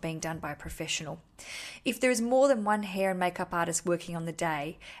if it's not being done by a professional. If there is more than one hair and makeup artist working on the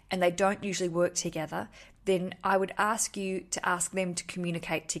day and they don't usually work together, then I would ask you to ask them to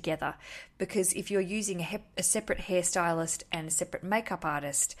communicate together, because if you're using a separate hairstylist and a separate makeup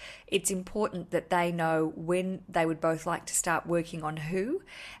artist, it's important that they know when they would both like to start working on who.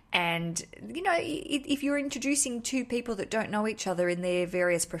 And, you know, if you're introducing 2 people that don't know each other in their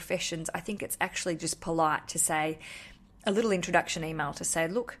various professions, I think it's actually just polite to say a little introduction email to say,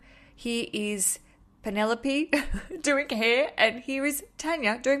 look, here is Penelope doing hair and here is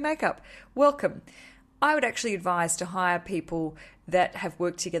Tanya doing makeup. Welcome. I would actually advise to hire people that have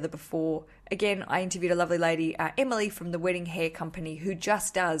worked together before. Again, I interviewed a lovely lady, Emily from the Wedding Hair Company, who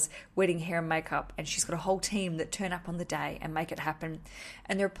just does wedding hair and makeup, and she's got a whole team that turn up on the day and make it happen.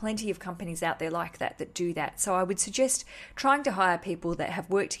 And there are plenty of companies out there like that do that. So I would suggest trying to hire people that have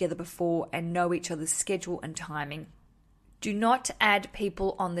worked together before and know each other's schedule and timing. Do not add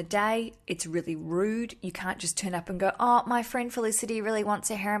people on the day. It's really rude. You can't just turn up and go, oh, my friend Felicity really wants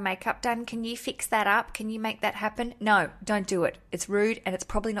her hair and makeup done. Can you fix that up? Can you make that happen? No, don't do it. It's rude and it's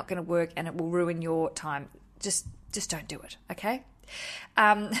probably not going to work and it will ruin your time. Just don't do it, okay?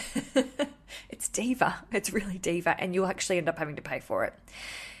 It's diva. It's really diva, and you'll actually end up having to pay for it.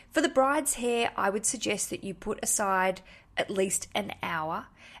 For the bride's hair, I would suggest that you put aside at least an hour,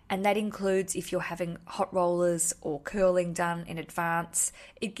 And that includes if you're having hot rollers or curling done in advance.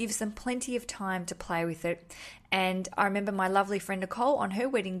 It gives them plenty of time to play with it. And I remember my lovely friend Nicole on her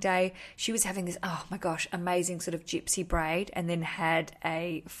wedding day, she was having this, oh my gosh, amazing sort of gypsy braid and then had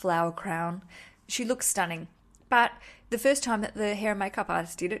a flower crown. She looks stunning. But the first time that the hair and makeup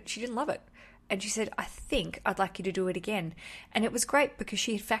artist did it, she didn't love it. And she said, I think I'd like you to do it again. And it was great because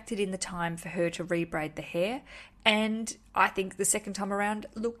she had factored in the time for her to rebraid the hair. And I think the second time around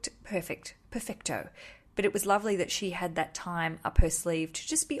looked perfecto. But it was lovely that she had that time up her sleeve to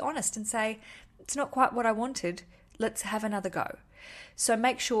just be honest and say, it's not quite what I wanted. Let's have another go. So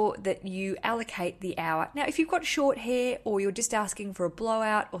make sure that you allocate the hour. Now, if you've got short hair or you're just asking for a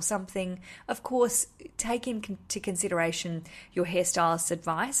blowout or something, of course, take into consideration your hairstylist's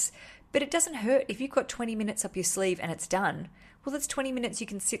advice. But it doesn't hurt if you've got 20 minutes up your sleeve and it's done. Well, that's 20 minutes you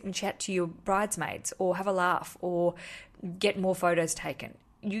can sit and chat to your bridesmaids or have a laugh or get more photos taken.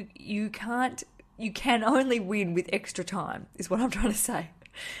 You can only win with extra time, is what I'm trying to say.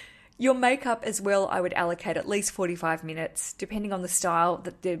 Your makeup as well, I would allocate at least 45 minutes, depending on the style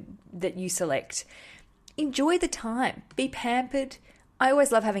that you select. Enjoy the time. Be pampered. I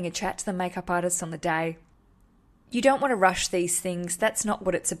always love having a chat to the makeup artists on the day. You don't want to rush these things. That's not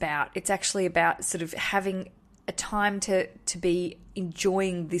what it's about. It's actually about sort of having a time to be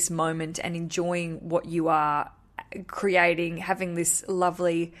enjoying this moment and enjoying what you are creating, having this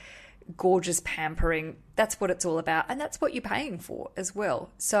lovely, gorgeous pampering. That's what it's all about. And that's what you're paying for as well.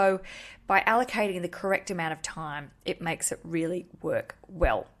 So by allocating the correct amount of time, it makes it really work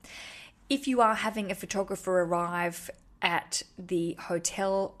well. If you are having a photographer arrive at the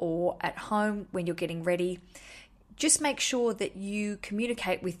hotel or at home when you're getting ready, just make sure that you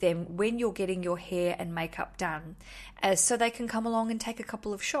communicate with them when you're getting your hair and makeup done, so they can come along and take a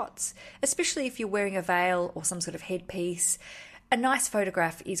couple of shots, especially if you're wearing a veil or some sort of headpiece. A nice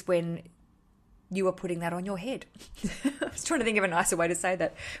photograph is when you are putting that on your head. I was trying to think of a nicer way to say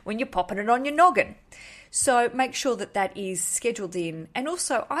that. When you're popping it on your noggin. So make sure that that is scheduled in. And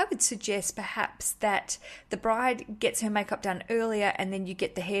also, I would suggest perhaps that the bride gets her makeup done earlier and then you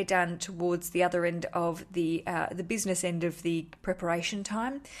get the hair done towards the other end of the business end of the preparation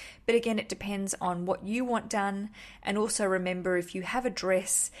time. But again, it depends on what you want done. And also remember, if you have a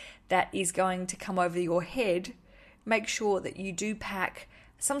dress that is going to come over your head, make sure that you do pack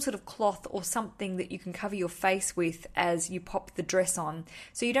some sort of cloth or something that you can cover your face with as you pop the dress on,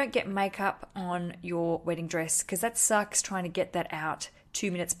 so you don't get makeup on your wedding dress, because that sucks trying to get that out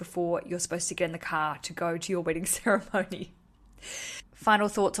 2 minutes before you're supposed to get in the car to go to your wedding ceremony. Final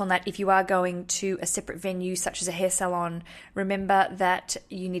thoughts on that: if you are going to a separate venue such as a hair salon, remember that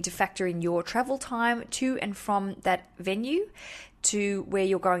you need to factor in your travel time to and from that venue to where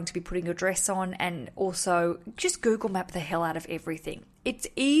you're going to be putting your dress on, and also just Google Map the hell out of everything. It's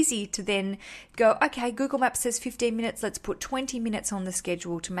easy to then go, okay, Google Maps says 15 minutes, let's put 20 minutes on the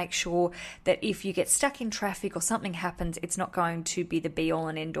schedule to make sure that if you get stuck in traffic or something happens, it's not going to be the be-all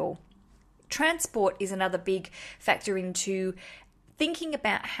and end-all. Transport is another big factor into thinking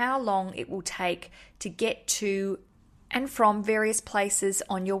about how long it will take to get to and from various places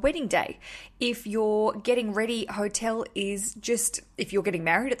on your wedding day. If you're getting ready, hotel is just, if you're getting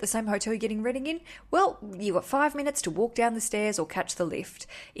married at the same hotel you're getting ready in, well, you've got 5 minutes to walk down the stairs or catch the lift.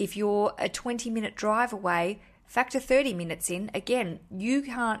 If you're a 20-minute drive away, factor 30 minutes in. Again, you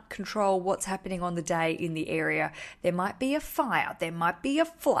can't control what's happening on the day in the area. There might be a fire, there might be a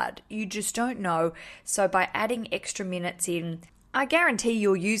flood, you just don't know. So by adding extra minutes in, I guarantee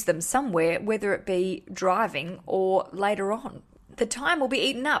you'll use them somewhere, whether it be driving or later on. The time will be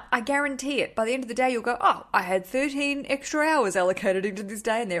eaten up. I guarantee it. By the end of the day, you'll go, oh, I had 13 extra hours allocated into this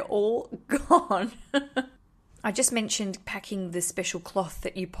day and they're all gone. I just mentioned packing the special cloth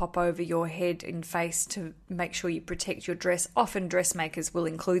that you pop over your head and face to make sure you protect your dress. Often dressmakers will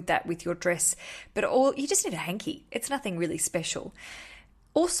include that with your dress, but you just need a hanky. It's nothing really special.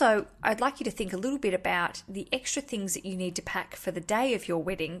 Also, I'd like you to think a little bit about the extra things that you need to pack for the day of your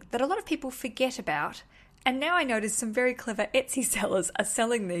wedding that a lot of people forget about. And now I notice some very clever Etsy sellers are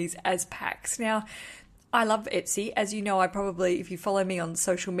selling these as packs. Now, I love Etsy. As you know, if you follow me on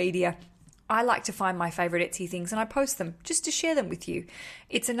social media, I like to find my favourite Etsy things and I post them just to share them with you.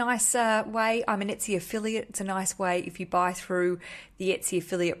 It's a nice way. I'm an Etsy affiliate. It's a nice way if you buy through the Etsy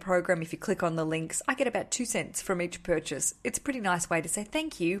affiliate program. If you click on the links, I get about 2 cents from each purchase. It's a pretty nice way to say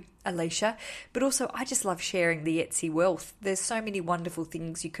thank you, Alicia. But also, I just love sharing the Etsy wealth. There's so many wonderful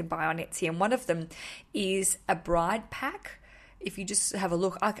things you can buy on Etsy, and one of them is a bride pack. if you just have a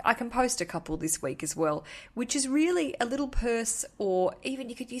look, I can post a couple this week as well, which is really a little purse, or even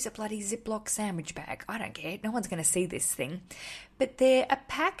you could use a bloody Ziploc sandwich bag. I don't care. No one's going to see this thing. But they're a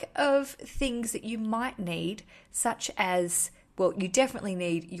pack of things that you might need, such as, well, you definitely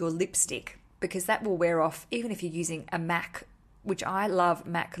need your lipstick, because that will wear off even if you're using a MAC, which I love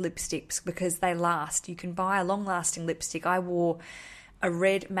MAC lipsticks because they last. You can buy a long-lasting lipstick. I wore a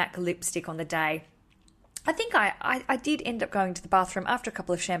red MAC lipstick on the day. I think I did end up going to the bathroom after a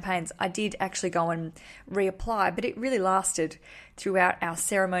couple of champagnes. I did actually go and reapply, but it really lasted throughout our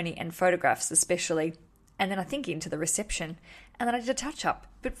ceremony and photographs especially, and then I think into the reception. And then I did a touch-up.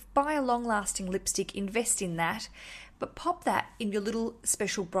 But buy a long-lasting lipstick, invest in that, but pop that in your little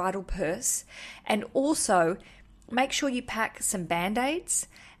special bridal purse. And also make sure you pack some Band-Aids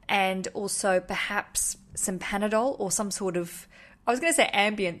and also perhaps some Panadol or some sort of, I was going to say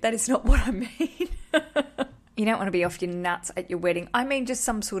Ambien, that is not what I mean. You don't want to be off your nuts at your wedding. I mean just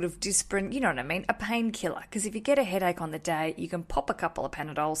some sort of Disprin, you know what I mean, a painkiller. Because if you get a headache on the day, you can pop a couple of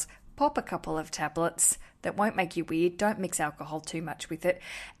Panadols, pop a couple of tablets that won't make you weird. Don't mix alcohol too much with it.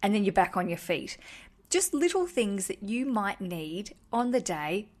 And then you're back on your feet. Just little things that you might need on the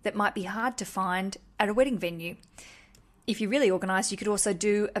day that might be hard to find at a wedding venue. If you're really organised, you could also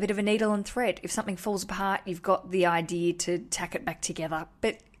do a bit of a needle and thread. If something falls apart, you've got the idea to tack it back together.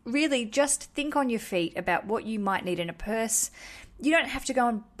 But really, just think on your feet about what you might need in a purse. You don't have to go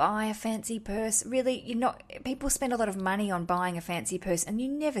and buy a fancy purse. Really, people spend a lot of money on buying a fancy purse and you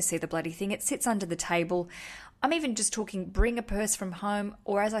never see the bloody thing. It sits under the table. I'm even just talking bring a purse from home,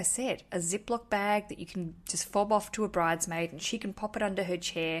 or as I said, a Ziploc bag that you can just fob off to a bridesmaid and she can pop it under her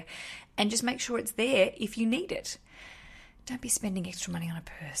chair and just make sure it's there if you need it. Don't be spending extra money on a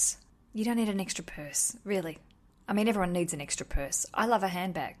purse. You don't need an extra purse, really. I mean, everyone needs an extra purse. I love a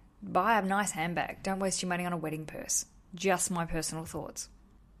handbag. Buy a nice handbag. Don't waste your money on a wedding purse. Just my personal thoughts.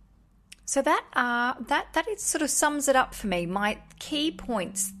 So that is sort of sums it up for me. My key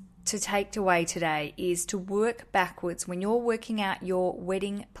points to take away today is to work backwards. When you're working out your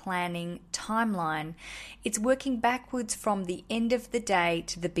wedding planning timeline, it's working backwards from the end of the day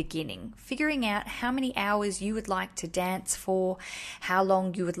to the beginning, figuring out how many hours you would like to dance for, how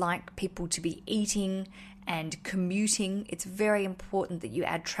long you would like people to be eating and commuting. It's very important that you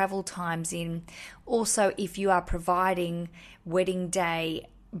add travel times in. Also, if you are providing wedding day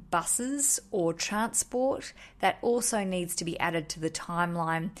buses or transport, that also needs to be added to the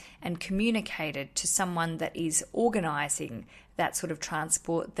timeline and communicated to someone that is organising that sort of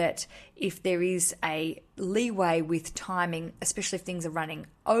transport, that if there is a leeway with timing, especially if things are running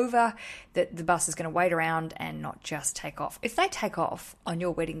over, that the bus is going to wait around and not just take off. If they take off on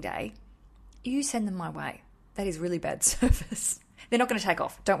your wedding day, you send them my way. That is really bad service. They're not going to take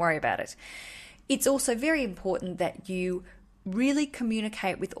off. Don't worry about it. It's also very important that you really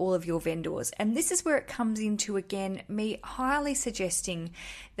communicate with all of your vendors. And this is where it comes into, again, me highly suggesting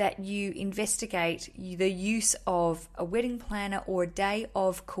that you investigate the use of a wedding planner or a day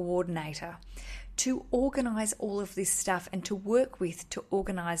of coordinator to organise all of this stuff and to work with to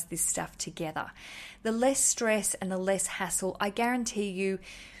organise this stuff together. The less stress and the less hassle, I guarantee you,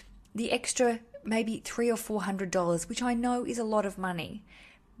 the extra maybe $300 or $400, which I know is a lot of money,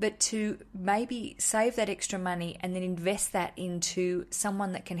 but to maybe save that extra money and then invest that into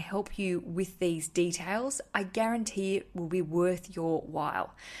someone that can help you with these details, I guarantee it will be worth your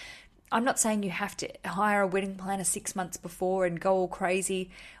while. I'm not saying you have to hire a wedding planner 6 months before and go all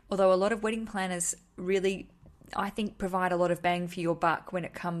crazy, although a lot of wedding planners really, I think, provide a lot of bang for your buck when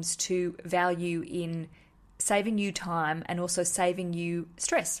it comes to value in saving you time and also saving you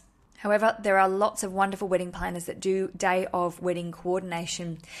stress. However, there are lots of wonderful wedding planners that do day of wedding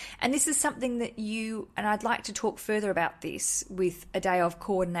coordination. And this is something that and I'd like to talk further about this with a day of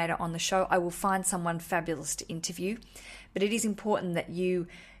coordinator on the show. I will find someone fabulous to interview, but it is important that you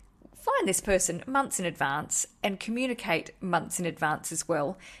find this person months in advance and communicate months in advance as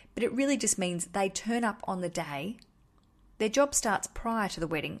well. But it really just means they turn up on the day. Their job starts prior to the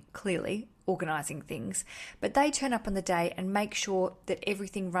wedding, clearly, organising things, but they turn up on the day and make sure that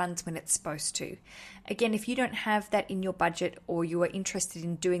everything runs when it's supposed to. Again, if you don't have that in your budget or you are interested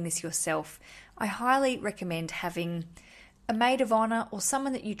in doing this yourself, I highly recommend having a maid of honour or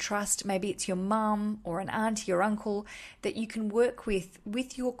someone that you trust, maybe it's your mum or an auntie or uncle, that you can work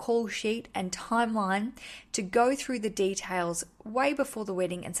with your call sheet and timeline to go through the details way before the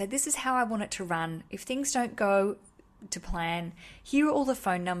wedding and say, this is how I want it to run. If things don't go to plan, here are all the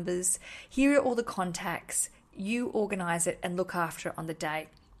phone numbers, here are all the contacts, you organise it and look after it on the day.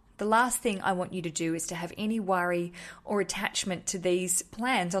 The last thing I want you to do is to have any worry or attachment to these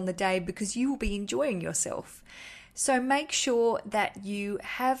plans on the day, because you will be enjoying yourself. So make sure that you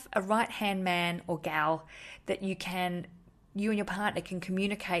have a right-hand man or gal that you and your partner can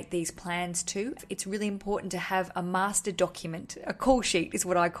communicate these plans to. It's really important to have a master document, a call sheet is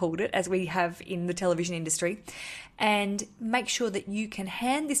what I called it, as we have in the television industry, and make sure that you can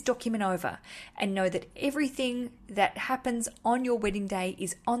hand this document over and know that everything that happens on your wedding day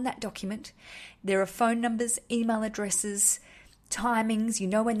is on that document. There are phone numbers, email addresses, timings, you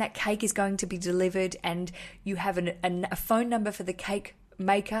know when that cake is going to be delivered, and you have a phone number for the cake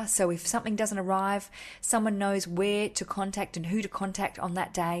maker, so if something doesn't arrive, someone knows where to contact and who to contact on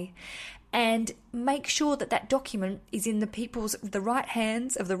that day. And make sure that that document is in the right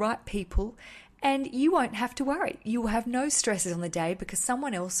hands of the right people, and you won't have to worry. You will have no stresses on the day because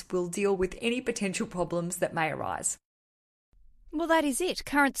someone else will deal with any potential problems that may arise. Well, that is it.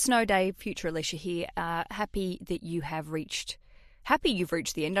 Current snow day, future Alicia here. Happy that you have reached Happy you've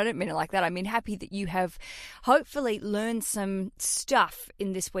reached the end. I don't mean it like that. I mean happy that you have hopefully learned some stuff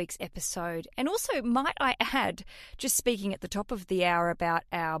in this week's episode. And also, might I add, just speaking at the top of the hour about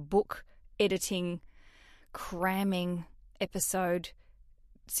our book editing, cramming episode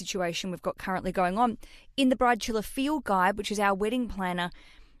situation we've got currently going on, in the Bride Chilla Field Guide, which is our wedding planner,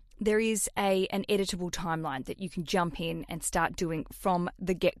 there is an editable timeline that you can jump in and start doing from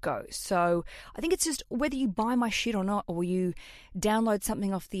the get-go. So I think it's just whether you buy my shit or not, or you download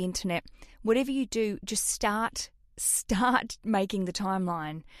something off the internet, whatever you do, just start making the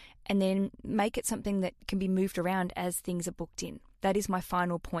timeline and then make it something that can be moved around as things are booked in. That is my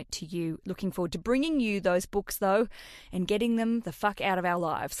final point to you. Looking forward to bringing you those books, though, and getting them the fuck out of our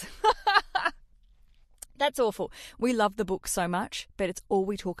lives. That's awful. We love the book so much, but it's all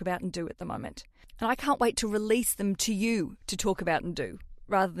we talk about and do at the moment. And I can't wait to release them to you to talk about and do,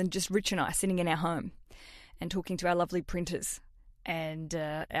 rather than just Rich and I sitting in our home and talking to our lovely printers and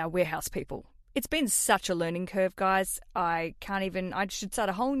our warehouse people. It's been such a learning curve, guys. I should start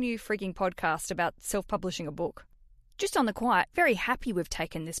a whole new freaking podcast about self-publishing a book. Just on the quiet, very happy we've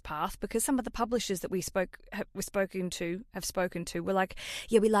taken this path, because some of the publishers that have spoken to were like,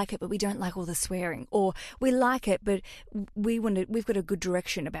 yeah, we like it, but we don't like all the swearing, or we like it, but we've got a good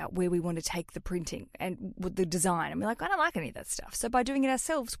direction about where we want to take the printing and with the design. And we're like, I don't like any of that stuff. So by doing it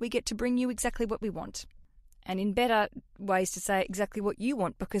ourselves, we get to bring you exactly what we want. And in better ways to say exactly what you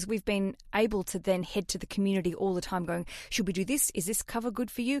want, because we've been able to then head to the community all the time going, should we do this? Is this cover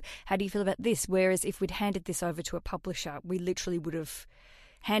good for you? How do you feel about this? Whereas if we'd handed this over to a publisher, we literally would have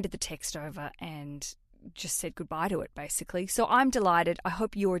handed the text over and just said goodbye to it, basically. So I'm delighted. I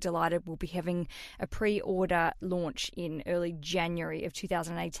hope you're delighted. We'll be having a pre-order launch in early January of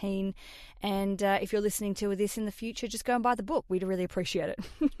 2018. And if you're listening to this in the future, just go and buy the book. We'd really appreciate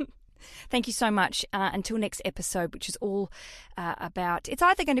it. Thank you so much. Until next episode, which is all about... It's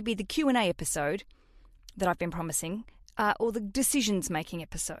either going to be the Q&A episode that I've been promising or the decisions-making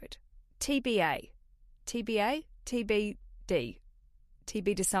episode. TBA. TBA? TBD.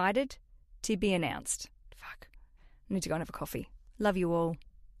 TB decided. TB announced. Fuck. I need to go and have a coffee. Love you all.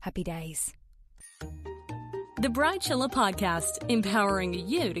 Happy days. The Bride Chilla Podcast, empowering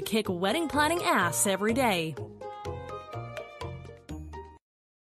you to kick wedding planning ass every day.